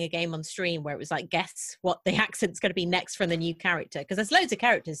we were playing a game on stream where it was like, guess what the accent's going to be next from the new character, because there's loads of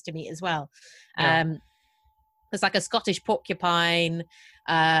characters to meet as well. There's like a Scottish porcupine.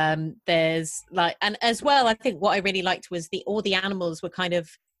 There's like, and as well, I think what I really liked was all the animals were kind of,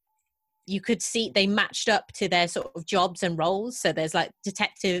 you could see they matched up to their sort of jobs and roles. So there's like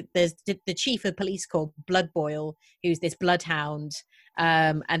detective, there's the chief of police called Bloodboil, who's this bloodhound.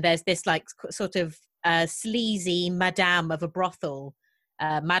 And there's this like sort of sleazy madame of a brothel,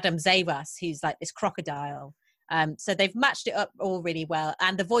 Madame Zavas, who's like this crocodile. So they've matched it up all really well,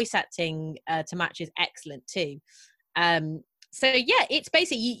 and the voice acting to match is excellent too. So yeah, it's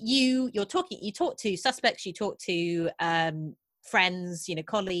basically you talk to suspects, you talk to friends,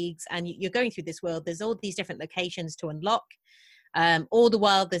 colleagues, and you're going through this world. There's all these different locations to unlock. All the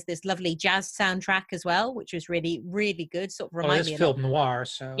while, there's this lovely jazz soundtrack as well, which was really, really good. Sort of remind me of film noir,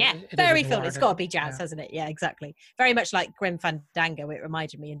 so yeah, very film. It's got to be jazz, hasn't it? Yeah, exactly. Very much like Grim Fandango. It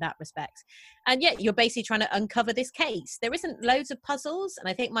reminded me in that respect. And yeah, you're basically trying to uncover this case. There isn't loads of puzzles, and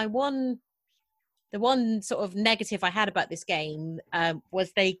I think the one sort of negative I had about this game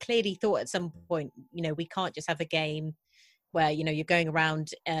was they clearly thought at some point, we can't just have a game where you're going around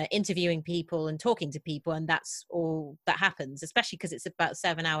interviewing people and talking to people, and that's all that happens, especially because it's about a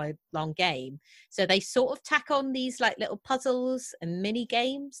 7-hour long game. So they sort of tack on these like little puzzles and mini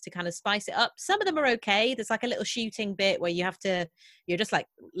games to kind of spice it up. Some of them are okay. There's like a little shooting bit where you're just like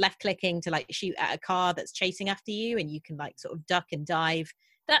left clicking to like shoot at a car that's chasing after you, and you can like sort of duck and dive.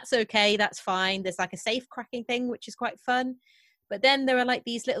 That's okay, that's fine. There's like a safe cracking thing, which is quite fun. But then there are like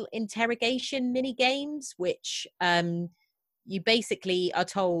these little interrogation mini games, which you basically are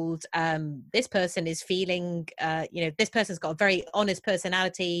told this person is feeling, this person's got a very honest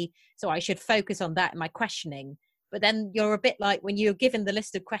personality, so I should focus on that in my questioning. But then you're a bit like, when you're given the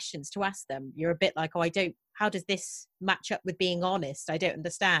list of questions to ask them, you're a bit like, how does this match up with being honest? I don't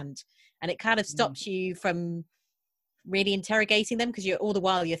understand. And it kind of stops you from really interrogating them, because all the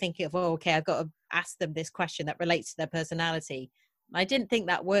while you're thinking of, okay, I've got to ask them this question that relates to their personality. I didn't think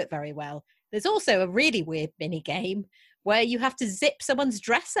that worked very well. There's also a really weird mini game where you have to zip someone's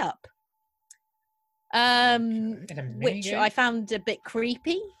dress up, which I found a bit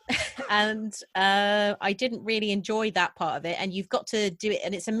creepy. And I didn't really enjoy that part of it. And you've got to do it,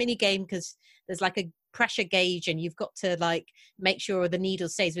 and it's a mini game because there's like a pressure gauge, and you've got to like make sure the needle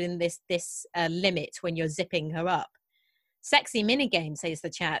stays within this limit when you're zipping her up. Sexy mini game, says the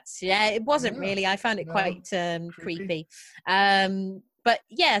chat. Yeah, it wasn't really. I found it quite creepy. But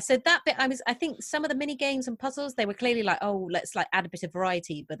yeah, so that bit, I think some of the mini games and puzzles, they were clearly like, oh, let's like add a bit of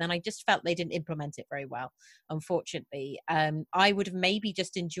variety. But then I just felt they didn't implement it very well, unfortunately. I would have maybe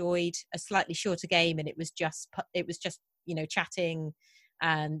just enjoyed a slightly shorter game, and it was just chatting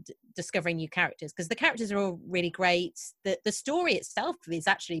and discovering new characters, because the characters are all really great. The story itself is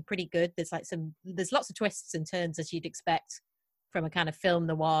actually pretty good. There's lots of twists and turns, as you'd expect from a kind of film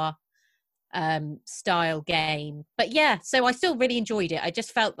noir style game. But yeah, so I still really enjoyed it. I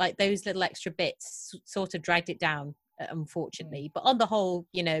just felt like those little extra bits sort of dragged it down, unfortunately. But on the whole,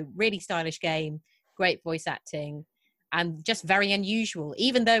 really stylish game, great voice acting, and just very unusual,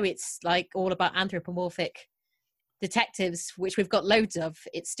 even though it's like all about anthropomorphic detectives, which we've got loads of.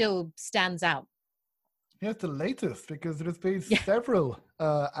 It still stands out. Yeah, it's the latest, because there's been several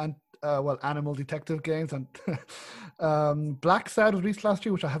animal detective games, and Black Sad was released last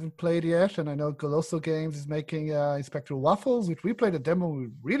year, which I haven't played yet, and I know Goloso Games is making Inspector Waffles, which we played a demo we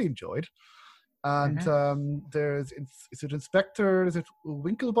really enjoyed. And is it Inspector, is it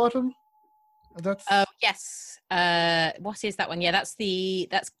Winklebottom? Yes. What is that one? Yeah, that's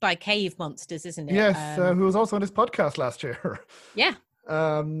by Cave Monsters, isn't it? Yes, who was also on this podcast last year. Yeah.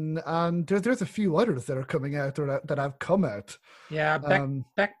 And there's a few others that are coming out or that have come out. Yeah,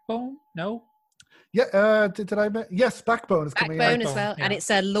 Backbone? No? Yeah, did I? Yes, Backbone is coming out. Backbone as well, and it's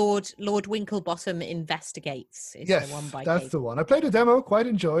Lord Winklebottom Investigates. Yes, the one by that's Kate. the one. I played a demo, quite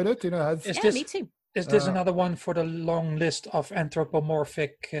enjoyed it. Me too. Is this another one for the long list of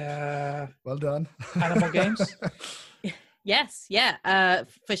anthropomorphic well done animal games? Yes, yeah,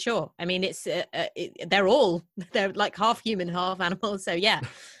 for sure. I mean, they're like half human, half animal. So yeah,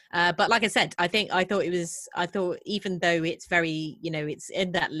 but like I said, I thought even though it's very, it's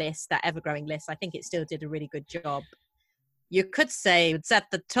in that list, that ever-growing list, I think it still did a really good job. You could say it's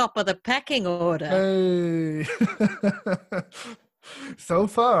at the top of the pecking order. Hey. So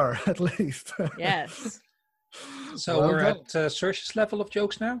far, at least. Yes. So we're at Saoirse's level of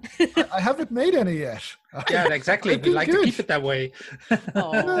jokes now? I haven't made any yet. Yeah, exactly. We'd like to keep it that way.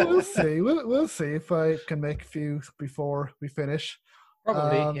 Well, we'll see. We'll see if I can make a few before we finish.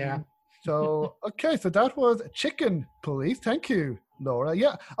 Probably, yeah. So, okay, so that was Chicken Police. Thank you, Laura.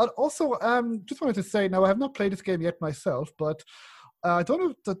 Yeah, and also, just wanted to say, now I have not played this game yet myself, but I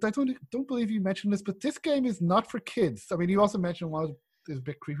don't believe you mentioned this, but this game is not for kids. I mean, you also mentioned one is a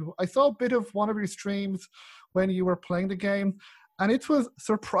bit creepy. I saw a bit of one of your streams when you were playing the game, and it was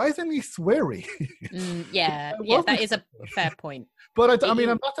surprisingly sweary. Yeah, that is a fair point. But I mean,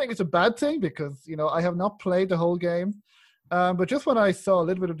 I'm not saying it's a bad thing because I have not played the whole game. But just when I saw a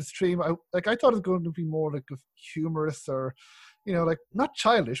little bit of the stream, I thought it was going to be more like humorous or, like not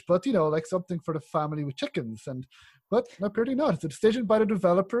childish, but like something for the family with chickens. But apparently not. It's a decision by the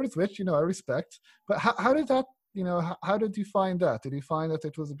developers, which I respect. But how did that? How did you find that? Did you find that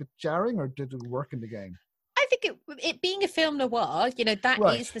it was a bit jarring, or did it work in the game? I think it being a film noir, that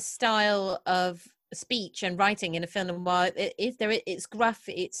Right. is the style of speech and writing in a film noir. It's gruff,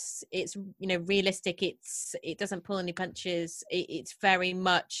 it's realistic, it doesn't pull any punches, it's very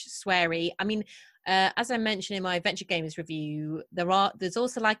much sweary. I mean, as I mentioned in my Adventure Games review, there's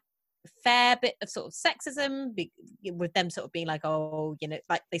also like a fair bit of sort of sexism with them sort of being like,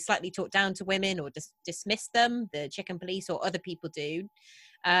 like they slightly talk down to women or just dismiss them, the chicken police or other people do.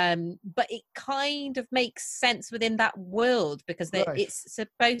 But it kind of makes sense within that world because it's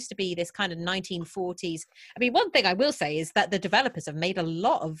supposed to be this kind of 1940s. I mean, one thing I will say is that the developers have made a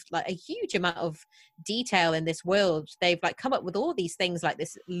huge amount of detail in this world. They've come up with all these things like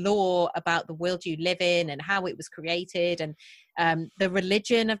this lore about the world you live in and how it was created and the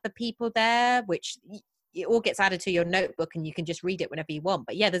religion of the people there, which it all gets added to your notebook and you can just read it whenever you want.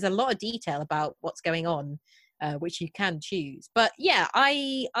 But yeah, there's a lot of detail about what's going on. Which you can choose. But yeah,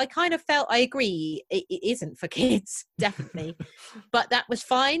 I kind of felt, I agree, it isn't for kids, definitely. But that was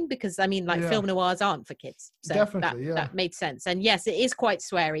fine because, I mean, film noirs aren't for kids. So that made sense. And yes, it is quite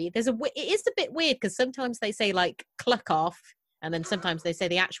sweary. It is a bit weird because sometimes they say cluck off and then sometimes they say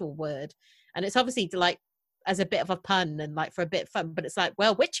the actual word. And it's obviously as a bit of a pun and for a bit of fun, but it's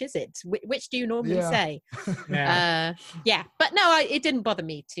well, which is it? Which do you normally say? Yeah. But no, it didn't bother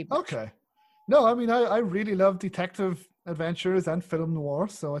me too much. Okay. No, I mean, I really love detective adventures and film noir,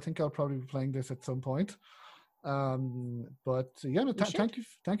 so I think I'll probably be playing this at some point. But yeah, no,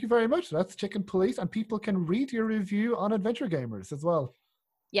 thank you very much. That's Chicken Police, and people can read your review on Adventure Gamers as well.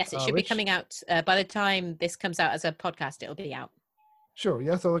 Yes, it should be coming out by the time this comes out as a podcast. It'll be out. Sure,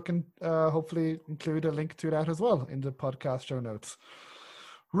 yeah. So I can hopefully include a link to that as well in the podcast show notes.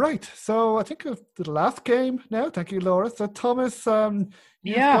 Right, so I think of the last game now. Thank you, Laura. So Thomas,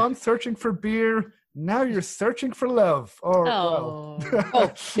 you've gone searching for beer. Now you're searching for love.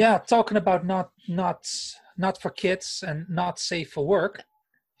 Yeah, talking about not for kids and not safe for work.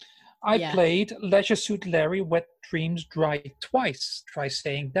 I played Leisure Suit Larry: Wet Dreams Dry twice. Try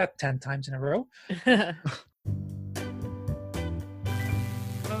saying that 10 times in a row.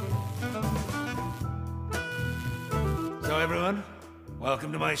 So everyone,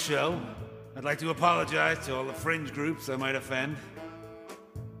 welcome to my show. I'd like to apologize to all the fringe groups I might offend.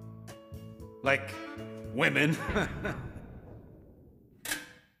 Like women.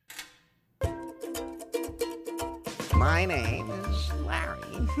 My name is Larry.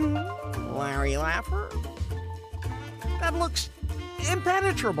 Larry Laffer. That looks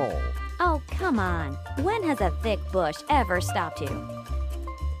impenetrable. Oh, come on. When has a thick bush ever stopped you?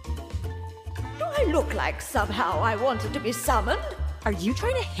 Do I look like somehow I wanted to be summoned? Are you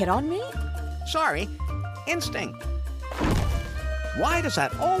trying to hit on me? Sorry, instinct. Why does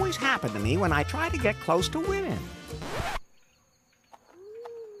that always happen to me when I try to get close to women?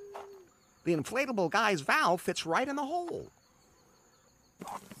 The inflatable guy's valve fits right in the hole.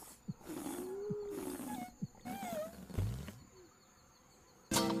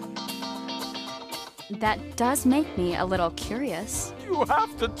 That does make me a little curious. You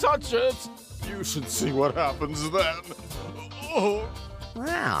have to touch it. You should see what happens then. Oh.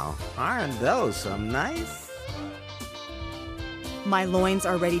 Wow, aren't those some nice? My loins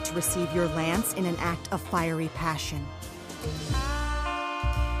are ready to receive your lance in an act of fiery passion.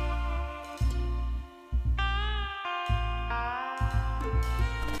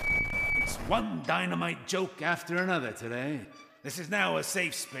 It's one dynamite joke after another today. This is now a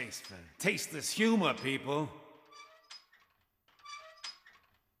safe space for tasteless humor, people.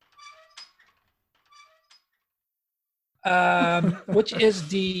 Which is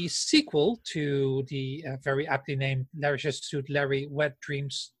the sequel to the very aptly named Leisure Suit Larry Wet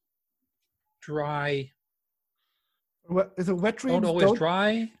Dreams Dry. What, is it Wet Dreams? Don't always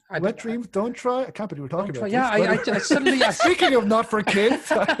dry. Wet Dreams Don't Try? I can't believe we're talking about Yeah, this. I suddenly... Speaking of not for kids,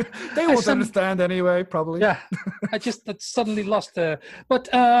 they won't understand anyway, probably. Yeah, I just suddenly lost the... But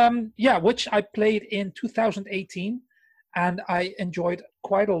yeah, which I played in 2018, and I enjoyed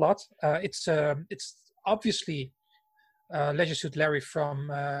quite a lot. It's obviously Leisure Suit Larry from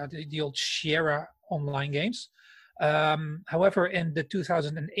the old Sierra online games. However, in the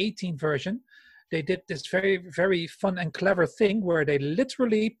 2018 version, they did this very, very fun and clever thing where they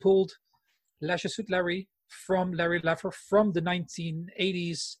literally pulled Leisure Suit Larry from Larry Laffer from the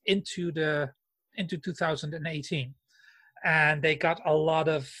 1980s into 2018. And they got a lot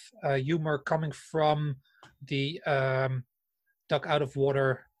of humor coming from the duck out of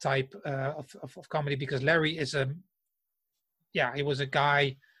water type of comedy, because Larry is he was a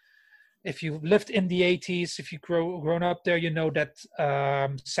guy. If you lived in the 80s, if you grown up there, you know that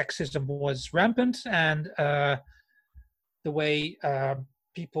sexism was rampant, and the way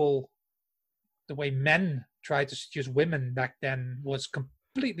men tried to seduce women back then was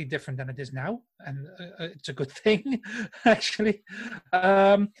completely different than it is now, and it's a good thing, actually.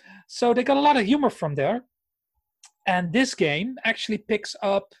 So they got a lot of humor from there, and this game actually picks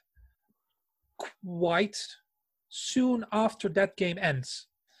up quite soon after that game ends.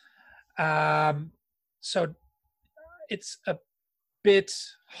 So it's a bit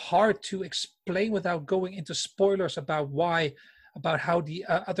hard to explain without going into spoilers about how the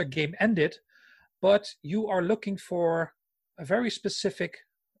other game ended, but you are looking for a very specific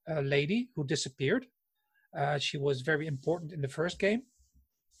lady who disappeared. She was very important in the first game,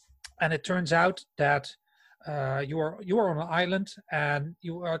 and it turns out that you are on an island and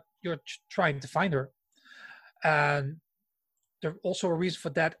you're trying to find her. And there also a reason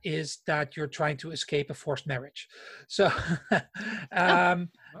for that is that you're trying to escape a forced marriage. So, and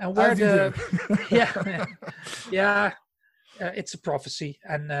where it's a prophecy,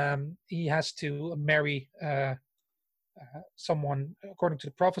 and he has to marry someone according to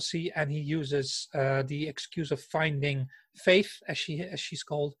the prophecy, and he uses the excuse of finding Faith, as she's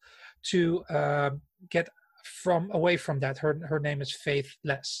called, to get away from that. Her name is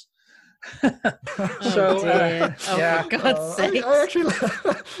Faithless. So for God's sake!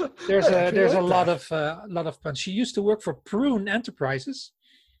 There's a lot of fun. She used to work for Prune Enterprises,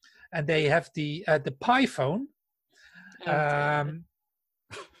 and they have the Pi phone, well,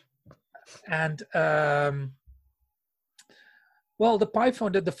 the Pi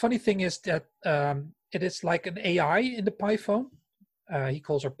phone. The funny thing is that it is like an AI in the Pi phone. He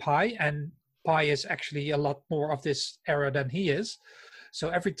calls her Pi, and Pi is actually a lot more of this era than he is. So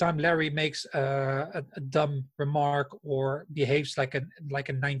every time Larry makes a dumb remark or behaves like a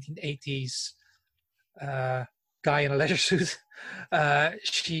 1980s guy in a leisure suit,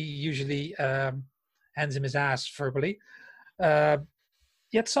 she usually hands him his ass verbally.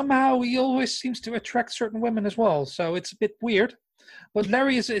 Yet somehow he always seems to attract certain women as well. So it's a bit weird. But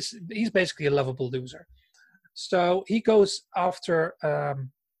Larry he's basically a lovable loser. So he goes after her.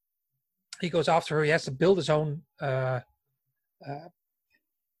 He has to build his own.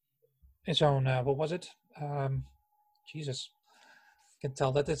 What was it? Jesus, I can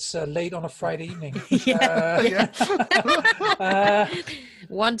tell that it's late on a Friday evening.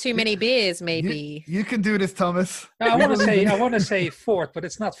 One too many beers, maybe. You can do this, Thomas. I want to say fort, but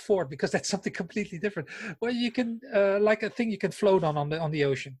it's not fort because that's something completely different. Well, you can like a thing you can float on the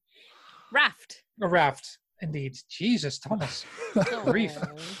ocean. Raft. A raft, indeed. Jesus, Thomas. Grief.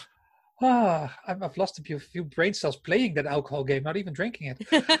 I've lost a few brain cells playing that alcohol game, not even drinking it.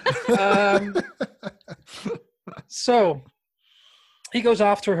 So he goes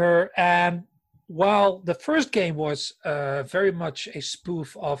after her, and while the first game was very much a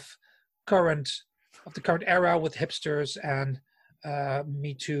spoof of the current era with hipsters and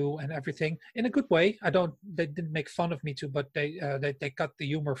Me Too and everything in a good way. They didn't make fun of Me Too, but they got the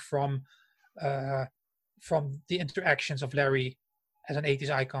humor from the interactions of Larry as an 80s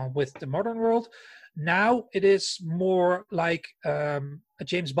icon with the modern world. Now it is more like a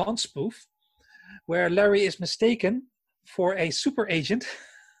James Bond spoof, where Larry is mistaken for a super agent.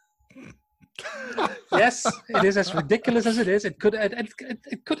 Yes, it is as ridiculous as it is. It could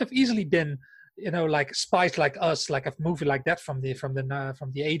have easily been, like Spies Like Us, like a movie like that from the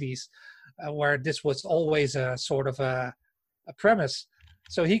 80s, where this was always a sort of a premise.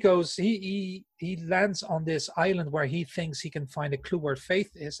 So he lands on this island where he thinks he can find a clue where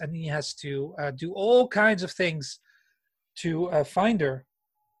Faith is, and he has to do all kinds of things to find her.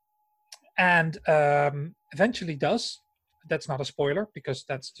 And eventually does. That's not a spoiler because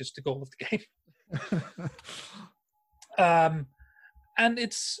that's just the goal of the game. And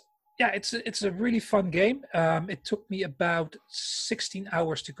it's a really fun game. It took me about 16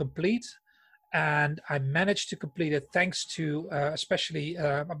 hours to complete. And I managed to complete it thanks to, especially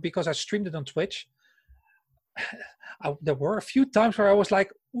because I streamed it on Twitch. There were a few times where I was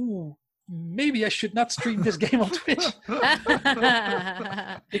like, ooh, maybe I should not stream this game on Twitch.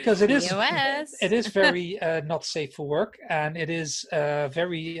 Because it is very not safe for work. And it is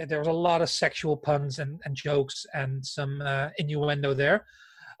there's a lot of sexual puns and jokes and some innuendo there.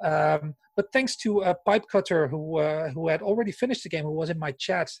 But thanks to Pipe Cutter, who had already finished the game, who was in my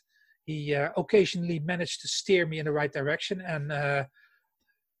chat, he occasionally managed to steer me in the right direction, and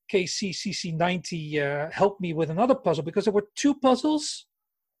KCCC90 helped me with another puzzle, because there were two puzzles.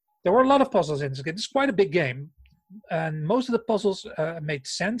 There were a lot of puzzles in this game. It's quite a big game, and most of the puzzles made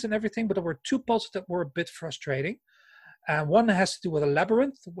sense and everything, but there were two puzzles that were a bit frustrating. And one has to do with a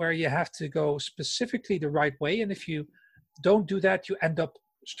labyrinth, where you have to go specifically the right way, and if you don't do that, you end up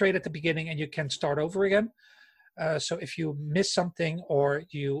straight at the beginning and you can start over again. So if you miss something or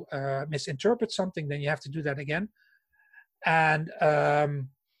you misinterpret something, then you have to do that again. And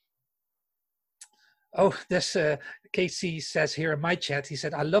this KC says here in my chat, he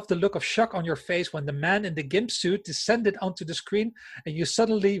said, I love the look of shock on your face when the man in the GIMP suit descended onto the screen and you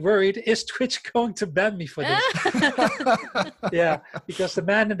suddenly worried, is Twitch going to ban me for this? Yeah, because the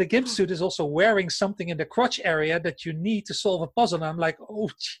man in the GIMP suit is also wearing something in the crotch area that you need to solve a puzzle. And I'm like, oh,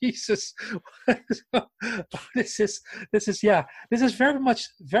 Jesus. This is very much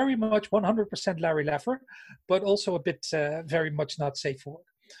 100% Larry Laffer, but also a bit very much not safe for work.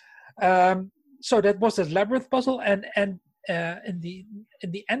 So that was the labyrinth puzzle, and in the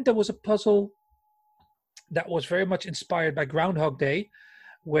end there was a puzzle that was very much inspired by Groundhog Day,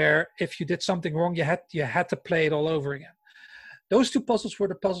 where if you did something wrong, you had to play it all over again. Those two puzzles were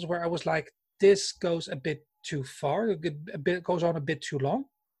the puzzles where I was like, this goes a bit too far, goes on a bit too long,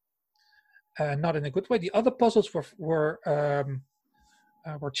 not in a good way. The other puzzles were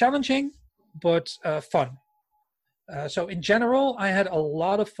challenging, but fun. So in general, I had a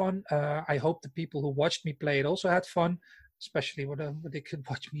lot of fun. I hope the people who watched me play it also had fun, especially when they could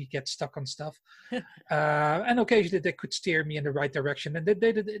watch me get stuck on stuff. And occasionally they could steer me in the right direction. And they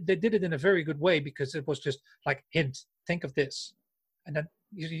did it in a very good way, because it was just like, hint, think of this. And then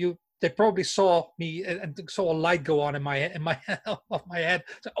they probably saw me and saw a light go on in my head.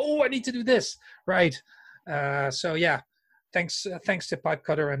 So, oh, I need to do this. Right. So yeah, thanks to Pipe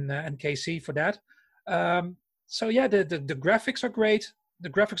Cutter and KC for that. So yeah, the graphics are great. The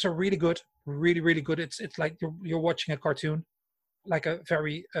graphics are really good, really, really good. It's like you're watching a cartoon, like a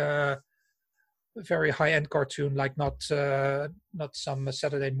very very high-end cartoon, like not some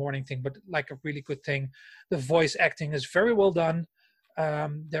Saturday morning thing, but like a really good thing. The voice acting is very well done.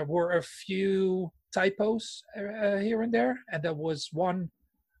 There were a few typos here and there, and there was one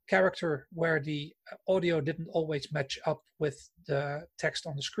character where the audio didn't always match up with the text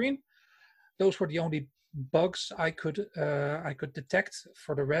on the screen. Those were the only bugs I could detect.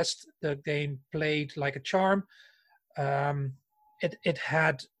 For the rest, the game played like a charm. It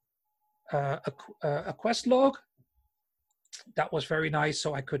had a quest log that was very nice,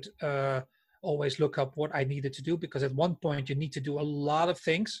 so I could always look up what I needed to do, because at one point you need to do a lot of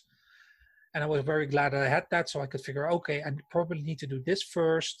things, and I was very glad that I had that, so I could figure, okay, I probably need to do this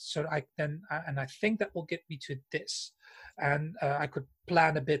first, so I think that will get me to this. And I could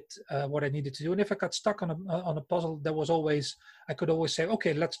plan a bit what I needed to do. And if I got stuck on a puzzle, I could always say,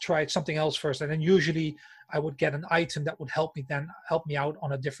 okay, let's try something else first. And then usually I would get an item that would help me out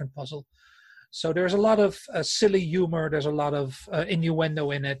on a different puzzle. So there's a lot of silly humor. There's a lot of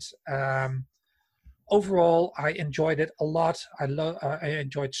innuendo in it. Overall, I enjoyed it a lot. I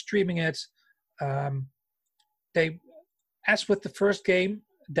enjoyed streaming it. As with the first game,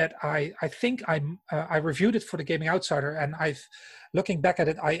 that I think I reviewed it for the Gaming Outsider, and looking back at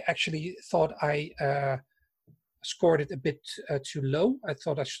it, I actually thought I scored it a bit too low. I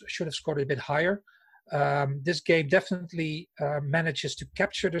thought I should have scored it a bit higher. This game definitely manages to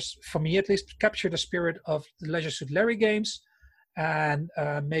capture this, for me at least, capture the spirit of the Leisure Suit Larry games, and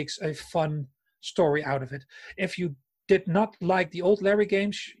makes a fun story out of it. If you did not like the old Larry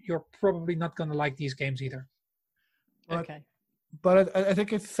games, you're probably not going to like these games either. Okay. But I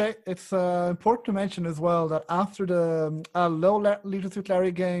think it's important to mention as well that after the Leisure Suit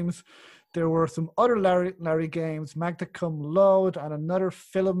Larry games, there were some other Larry games, Magna Cum Laude and another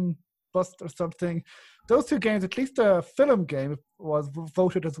Film Bust or something. Those two games, at least the film game, was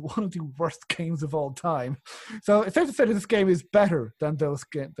voted as one of the worst games of all time. So it's fair to say that this game is better than those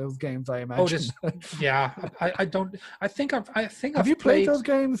games, I imagine. Yeah, I don't. I think I've Have you played those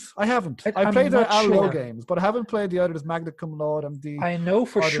games? I haven't. I played the Al Lowe games, but I haven't played the others, Magna Cum Laude and the. I know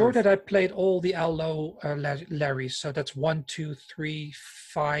for others. sure that I played all the Al Lowe Larrys. So that's 1, 2, 3,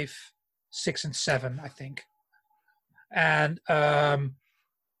 5, 6, and 7, I think. And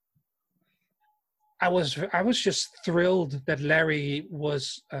I was just thrilled that Larry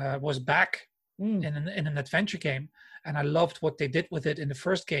was back in an adventure game, and I loved what they did with it in the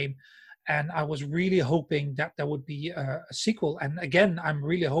first game, and I was really hoping that there would be a sequel. And again, I'm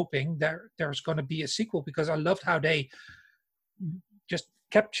really hoping that there's going to be a sequel, because I loved how they just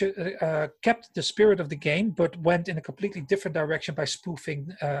kept the spirit of the game, but went in a completely different direction by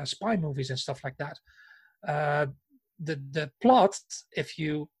spoofing spy movies and stuff like that. The plot, if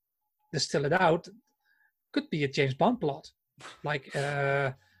you distill it out, could be a James Bond plot, like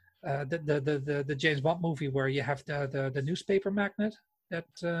the James Bond movie where you have the newspaper magnate that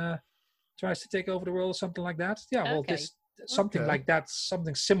tries to take over the world or something like that. Yeah, well, something like that,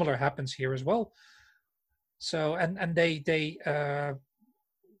 something similar happens here as well. So and there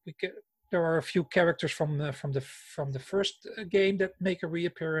are a few characters from the first game that make a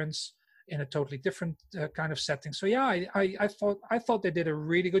reappearance in a totally different kind of setting. So yeah, I thought they did a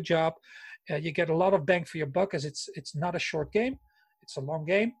really good job. You get a lot of bang for your buck, as it's not a short game, it's a long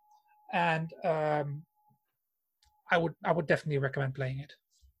game, and I would definitely recommend playing it.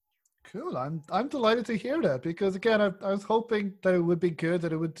 Cool. I'm delighted to hear that, because again, I was hoping that it would be good,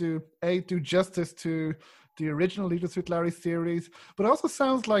 that it would do justice to the original Leisure Suit Larry series, but it also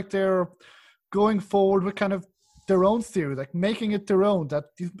sounds like they're going forward with kind of their own series, like making it their own. That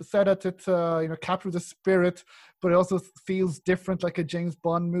you said that it captures the spirit, but it also feels different, like a James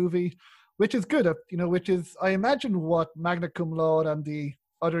Bond movie, which is good. Which is, I imagine, what Magna Cum Laude and the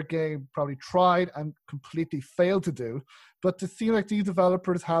other game probably tried and completely failed to do. But to see like these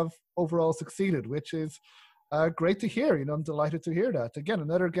developers have overall succeeded, which is great to hear. I'm delighted to hear that. Again,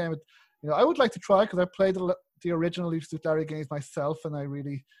 another game I would like to try, because I played the original Leisure Suit Larry games myself, and I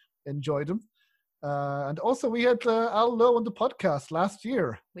really enjoyed them. And also, we had Al Lowe on the podcast last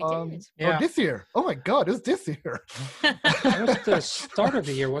year. We did. Or this year. Oh my God, it was this year. It was the start of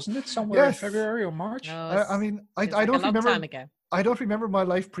the year, wasn't it? Somewhere in February or March. No, I don't remember. Time ago. I don't remember my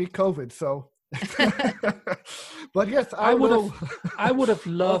life pre-COVID, so. But yes, I would have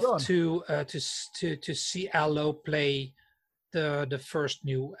loved to see Al Lowe play the first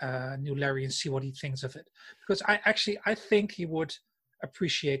new Larry and see what he thinks of it, because I think he would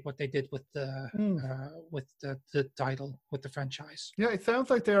appreciate what they did with the title, with the franchise. Yeah, it sounds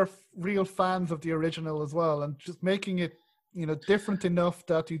like they're real fans of the original as well, and just making it different enough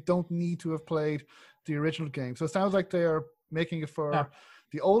that you don't need to have played the original game. So it sounds like they're making it for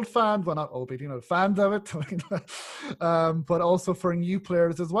the old fan, well, not old, but fans of it, but also for new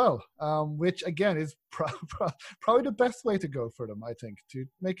players as well, which again is probably the best way to go for them, I think, to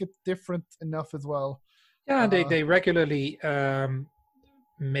make it different enough as well. Yeah, they regularly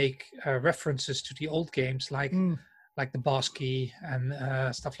make references to the old games, like the boss key and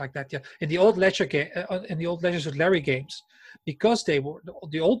stuff like that. Yeah, in the old Leisure Suit Larry games, because the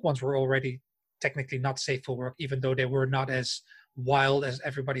old ones were already technically not safe for work, even though they were not as wild as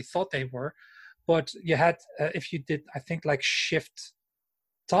everybody thought they were. But you had, if you did, I think, like Shift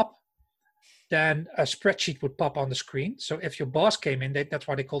Top, then a spreadsheet would pop on the screen. So if your boss came in, that's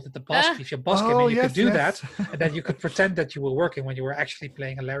why they called it the boss key. If your boss came in, you could do that, and then you could pretend that you were working when you were actually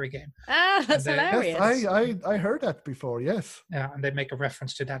playing a Larry game. That's hilarious. Yes, I heard that before, yes. Yeah, and they make a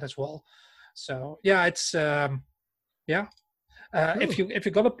reference to that as well. So yeah, it's if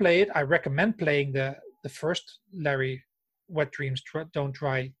you're gonna play it, I recommend playing the first Larry, Wet Dreams Don't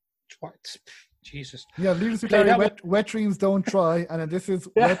Dry Twice. Jesus. Yeah, Leisure Suit Larry, wet Dreams Don't Dry, and then this is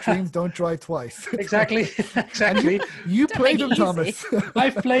Wet Dreams Don't Dry Twice. Exactly. You played them, Thomas.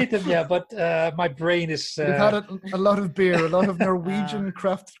 I've played them, yeah, but my brain is. You've had a lot of beer, a lot of Norwegian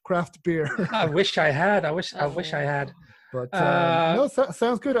craft beer. I wish I had. I wish I had. But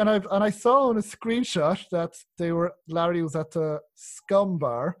sounds good. And I saw on a screenshot that Larry was at the Scum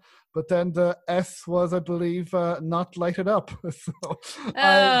Bar. but then the S was, I believe, not lighted up.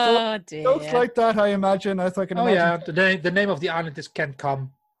 Dear. Jokes like that, I imagine, as I can imagine. Yeah, the name of the island is Can't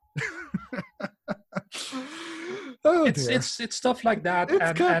Come. It's stuff like that.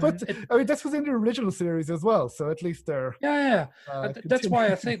 I mean, this was in the original series as well, so at least they're that's why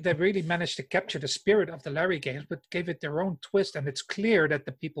I think they really managed to capture the spirit of the Larry games, but gave it their own twist. And it's clear that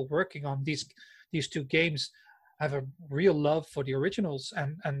the people working on these two games have a real love for the originals,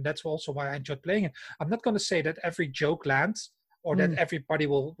 and that's also why I enjoyed playing it. I'm not going to say that every joke lands or that everybody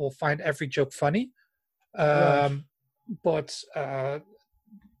will find every joke funny, but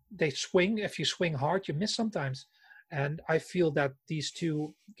they swing. If you swing hard, you miss sometimes. And I feel that these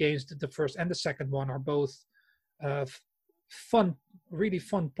two games, the first and the second one, are both fun, really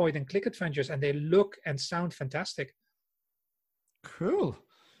fun point-and-click adventures, and they look and sound fantastic. Cool.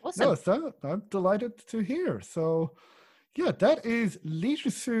 Awesome. No, so I'm delighted to hear. So, yeah, that is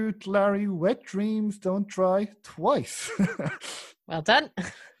Leisure Suit Larry, Wet Dreams Don't Dry Twice. Well done.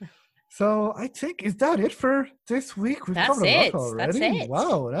 So I think, is that it for this week? We've That's covered a it. lot already. That's it.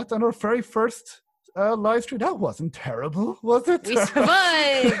 Wow, that's on our very first live stream. That wasn't terrible, was it? We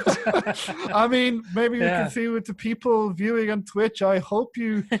survived. I mean, maybe we can see with the people viewing on Twitch. I hope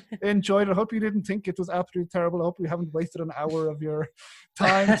you enjoyed it. I hope you didn't think it was absolutely terrible. I hope you haven't wasted an hour of your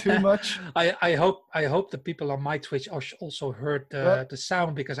time too much. I hope the people on my Twitch also heard the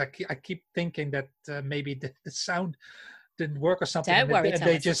sound, because I keep thinking that maybe the sound didn't work or something. Don't worry, and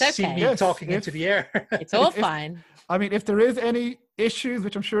they just see me talking into the air. It's all fine. I mean, if there is any issues,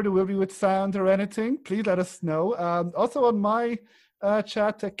 which I'm sure there will be with sound or anything, please let us know. Also on my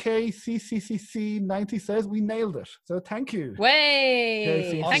chat, KCCCC90 says we nailed it. So thank you.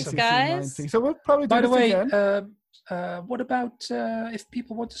 Way! Thanks, guys. So we'll probably do By the way, again. What about if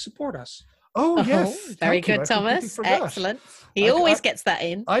people want to support us? Oh, yes. Very good, Thomas. Excellent. He always gets that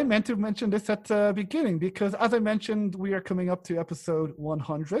in. I meant to mention this at the beginning because, as I mentioned, we are coming up to episode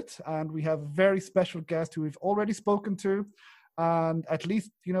 100, and we have a very special guest who we've already spoken to. And at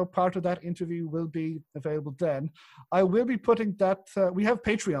least, part of that interview will be available then. I will be putting that, we have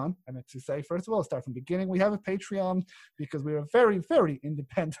Patreon, I meant to say, first of all, start from the beginning. We have a Patreon because we're a very, very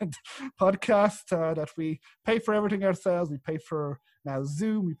independent podcast that we pay for everything ourselves. We pay for now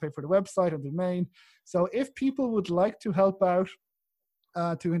Zoom, we pay for the website and domain. So if people would like to help out,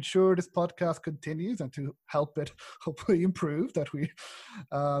 to ensure this podcast continues and to help it hopefully improve, that we,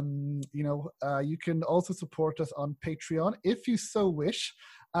 you can also support us on Patreon if you so wish.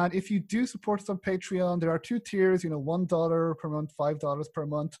 And if you do support us on Patreon, there are two tiers, $1 per month, $5 per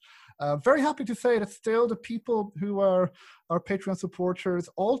month. Very happy to say that still the people who are our Patreon supporters,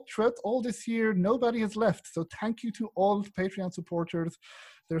 all this year, nobody has left. So thank you to all the Patreon supporters.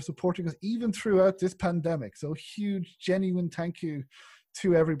 They're supporting us even throughout this pandemic. So huge, genuine thank you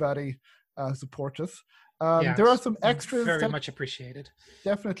to everybody who support us. There are some extras. Very much appreciated.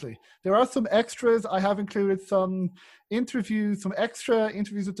 Definitely. There are some extras. I have included some interviews, some extra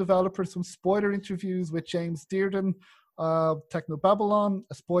interviews with developers, some spoiler interviews with James Dearden, Techno Babylon,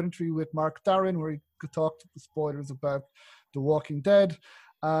 a spoiler interview with Mark Darren, where he could talk to the spoilers about The Walking Dead,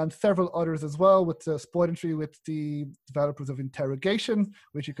 and several others as well, with the spoiler interview with the developers of Interrogation,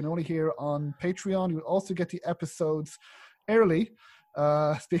 which you can only hear on Patreon. You'll also get the episodes early.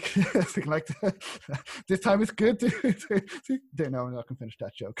 Speaking like that, this time it's good to no, I'm not gonna finish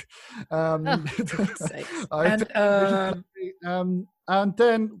that joke. And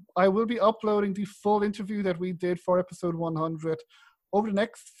then I will be uploading the full interview that we did for episode 100 over the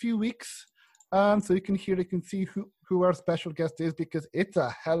next few weeks, so you can see who our special guest is, because it's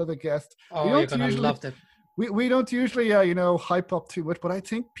a hell of a guest. You're gonna love it. We don't usually hype up too much, but I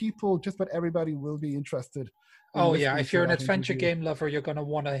think just about everybody will be interested. Oh yeah, if you're an adventure game lover, you're going to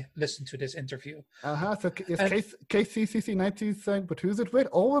want to listen to this interview. So it's KCCC90 saying, but who's it with?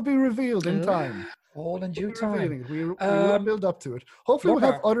 All will be revealed in time. All in due time. We will build up to it. Hopefully we'll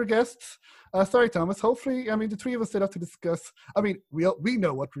have other guests. Sorry, Thomas. Hopefully, the three of us still have to discuss. We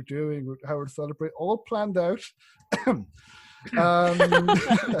know what we're doing, how we're celebrating, all planned out.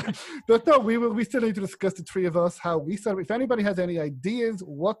 But no, we still need to discuss, the three of us, how we celebrate. If anybody has any ideas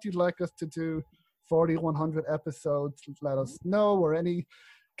what you'd like us to do for the 100 episodes, let us know. Or any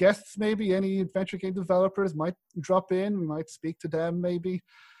guests, maybe any adventure game developers might drop in. We might speak to them, maybe.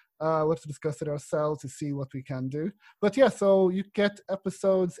 We'll have to discuss it ourselves to see what we can do. But yeah, so you get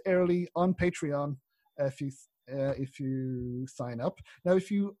episodes early on Patreon if you sign up. Now,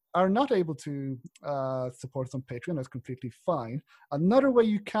 if you are not able to support us on Patreon, that's completely fine. Another way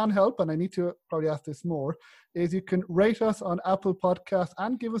you can help, and I need to probably ask this more, is you can rate us on Apple Podcasts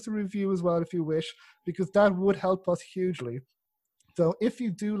and give us a review as well if you wish, because that would help us hugely. So if you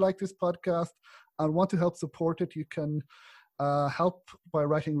do like this podcast and want to help support it, you can help by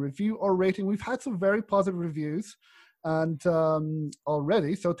writing a review or rating. We've had some very positive reviews and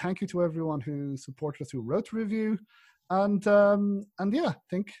already, so thank you to everyone who supported us, who wrote a review. And yeah, I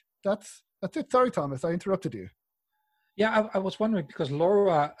think that's it. Sorry, Thomas, I interrupted you. Yeah, I was wondering because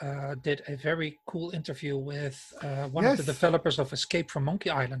Laura did a very cool interview with one of the developers of Escape from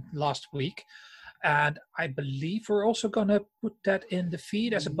Monkey Island last week. And I believe we're also going to put that in the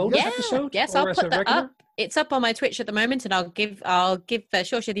feed as a bonus episode. Yes, or I'll as put a that regular? up. It's up on my Twitch at the moment, and I'll give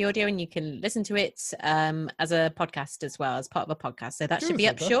Shorsha the audio, and you can listen to it as a podcast as well, as part of a podcast. So that should be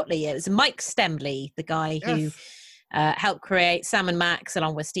up shortly. It was Mike Stemley, the guy who helped create Sam and Max,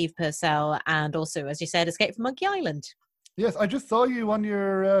 along with Steve Purcell, and also, as you said, Escape from Monkey Island. Yes, I just saw you on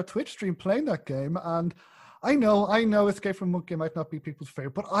your Twitch stream playing that game, and I know Escape from Monkey might not be people's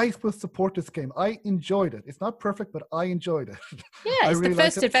favorite, but I will support this game. I enjoyed it. It's not perfect, but I enjoyed it. Yeah, it's the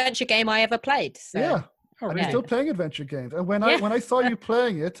first adventure game I ever played. So. Yeah, and you're still playing adventure games. And when I saw you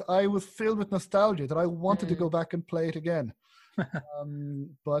playing it, I was filled with nostalgia that I wanted to go back and play it again.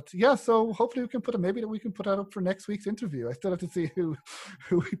 But yeah, so hopefully we can put that up for next week's interview. I still have to see who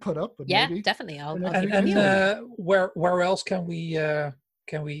we put up. But maybe definitely. And where else can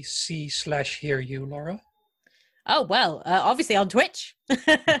we see/hear you, Laura? Oh well, obviously on Twitch.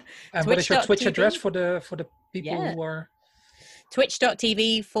 And what is your Twitch address for the people who are?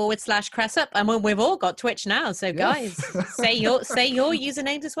 Twitch.tv/CressUp. And we've all got Twitch now, so guys, say your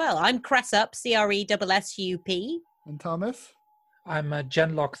usernames as well. I'm Cressup, CRESSUP. And Thomas? I'm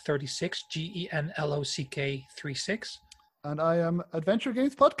Genlock36, GENLOCK36. And I am Adventure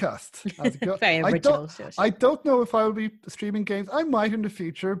Games Podcast. Very original. I don't know if I will be streaming games. I might in the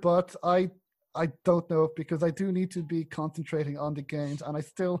future, but I don't know, because I do need to be concentrating on the games. And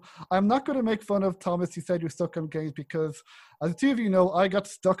I'm not going to make fun of Thomas. You said you're stuck on games, because as the two of you know, I got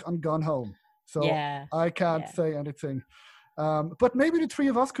stuck on Gone Home. So I can't say anything. But maybe the three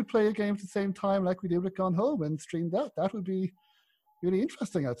of us could play a game at the same time like we did with Gone Home and stream that. That would be really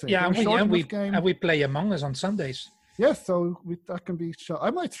interesting, I think. Yeah, and we play Among Us on Sundays. Yes, so that can be shown.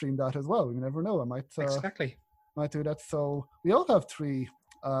 I might stream that as well. You never know. I might might do that. So we all have 3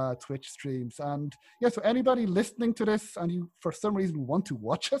 Twitch streams. And so anybody listening to this and you for some reason want to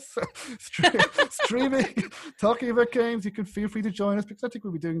watch us streaming, talking about games, you can feel free to join us, because I think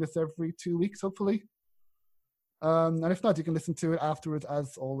we'll be doing this every 2 weeks, hopefully. And if not, you can listen to it afterwards,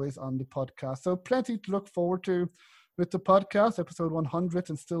 as always, on the podcast. So plenty to look forward to with the podcast, episode 100,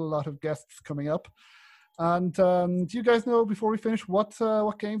 and still a lot of guests coming up. And do you guys know, before we finish, what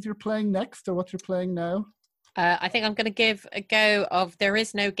games you're playing next, or what you're playing now? I think I'm going to give a go of There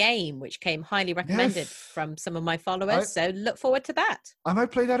Is No Game, which came highly recommended from some of my followers. So look forward to that. I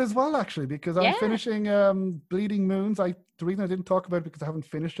might play that as well, actually, because I'm finishing Bleeding Moons. The reason I didn't talk about it because I haven't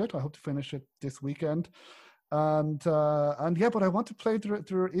finished it. I hope to finish it this weekend. And but I want to play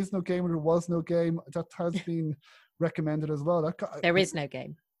There Is No Game, or There Was No Game. That has been recommended as well. There is no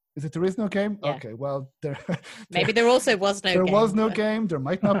game. Is it There Is No Game? Yeah. Okay, well, maybe there also was no game. There was no game. There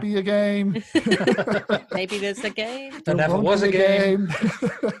might not be a game. Maybe there's a game. There never was a game.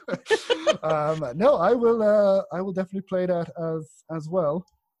 No, I will definitely play that as well.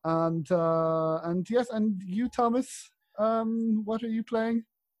 And yes, and you, Thomas, what are you playing?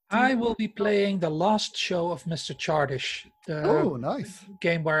 I will be playing The Last Show of Mr. Chardish. Nice.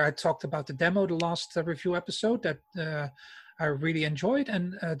 Game where I talked about the demo, the last review episode that I really enjoyed.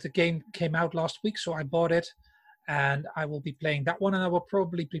 And the game came out last week, so I bought it. And I will be playing that one, and I will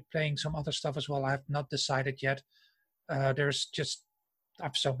probably be playing some other stuff as well. I have not decided yet. I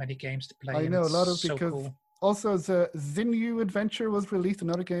have so many games to play. I know, a lot of, so because cool. Also the Zinyu Adventure was released,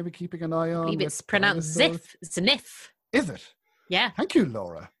 another game we're keeping an eye on. I believe it's pronounced Znif. Is it? Yeah. Thank you,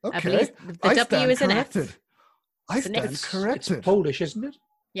 Laura. Okay. I believe the W is an F. I stand corrected. It's Polish, isn't it?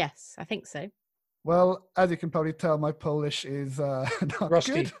 Yes, I think so. Well, as you can probably tell, my Polish is not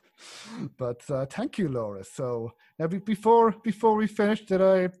rusty. Good. But thank you, Laura. So now, before we finished, I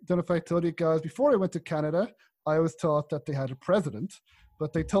don't know if I told you guys, before I went to Canada, I was taught that they had a president,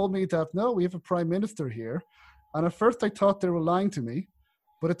 but they told me that, no, we have a prime minister here. And at first I thought they were lying to me,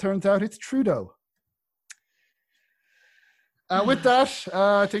 but it turns out it's Trudeau. With that,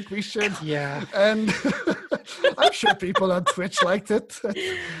 I think we should. Yeah. And I'm sure people on Twitch liked it.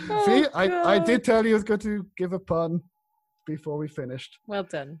 See, I did tell you I was going to give a pun before we finished. Well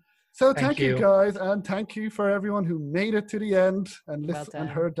done. So thank you guys, and thank you for everyone who made it to the end and listened and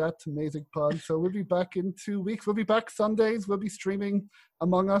heard that amazing pun. So we'll be back in 2 weeks. We'll be back Sundays. We'll be streaming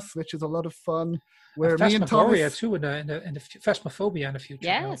Among Us, which is a lot of fun. Where me and Thomas too in the Phasmophobia in the future.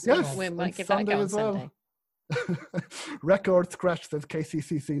 Yes, we might give Sunday that a go on as well. Sunday. record scratch, says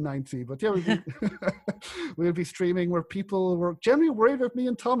KCCC90. But yeah, we'll be streaming where people were generally worried about me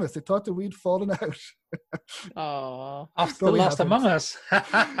and Thomas. They thought that we'd fallen out. Oh, after The Last Among Us.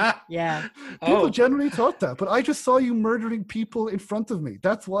 Yeah. People generally thought that, but I just saw you murdering people in front of me.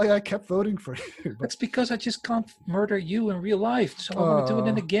 That's why I kept voting for you. That's because I just can't murder you in real life, so I want to do it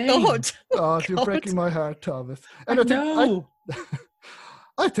in a game. You're breaking my heart, Thomas. And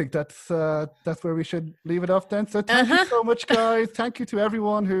I think that's where we should leave it off then. So thank you so much, guys. Thank you to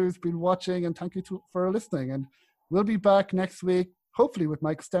everyone who's been watching, and thank you for listening. And we'll be back next week, hopefully with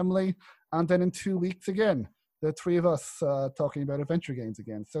Mike Stemley, and then in 2 weeks again, the three of us talking about adventure games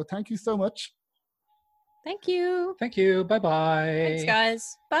again. So thank you so much. Thank you. Thank you. Bye-bye. Thanks,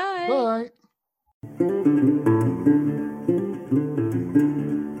 guys. Bye. Bye.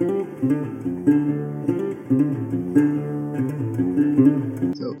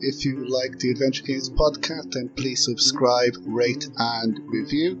 So if you like the Adventure Games podcast, then please subscribe, rate, and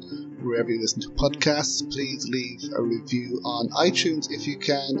review. Wherever you listen to podcasts, please leave a review on iTunes if you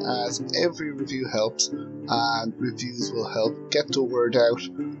can, as every review helps, and reviews will help get the word out,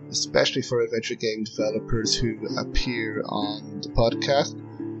 especially for adventure game developers who appear on the podcast.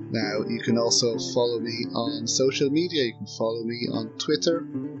 Now, you can also follow me on social media. You can follow me on Twitter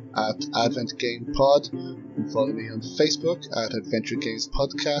at AdventGamePod. You can follow me on Facebook at Adventure Games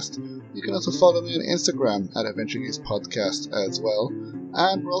Podcast. You can also follow me on Instagram at Adventure Games Podcast as well.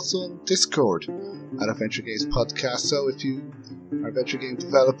 And we're also on Discord at Adventure Games Podcast. So if you are a adventure game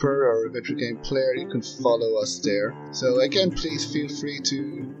developer or adventure game player, you can follow us there. So again, please feel free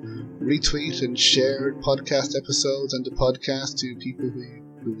to retweet and share podcast episodes and the podcast to people who you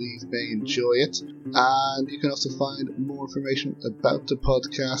believe may enjoy it. And you can also find more information about the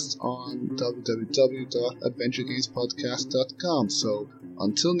podcast on www.adventuregamespodcast.com. So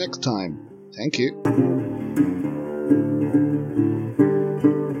until next time, thank you.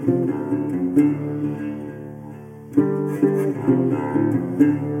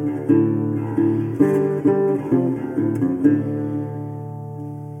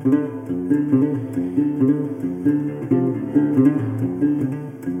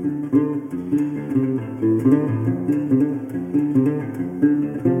 Mm-hmm.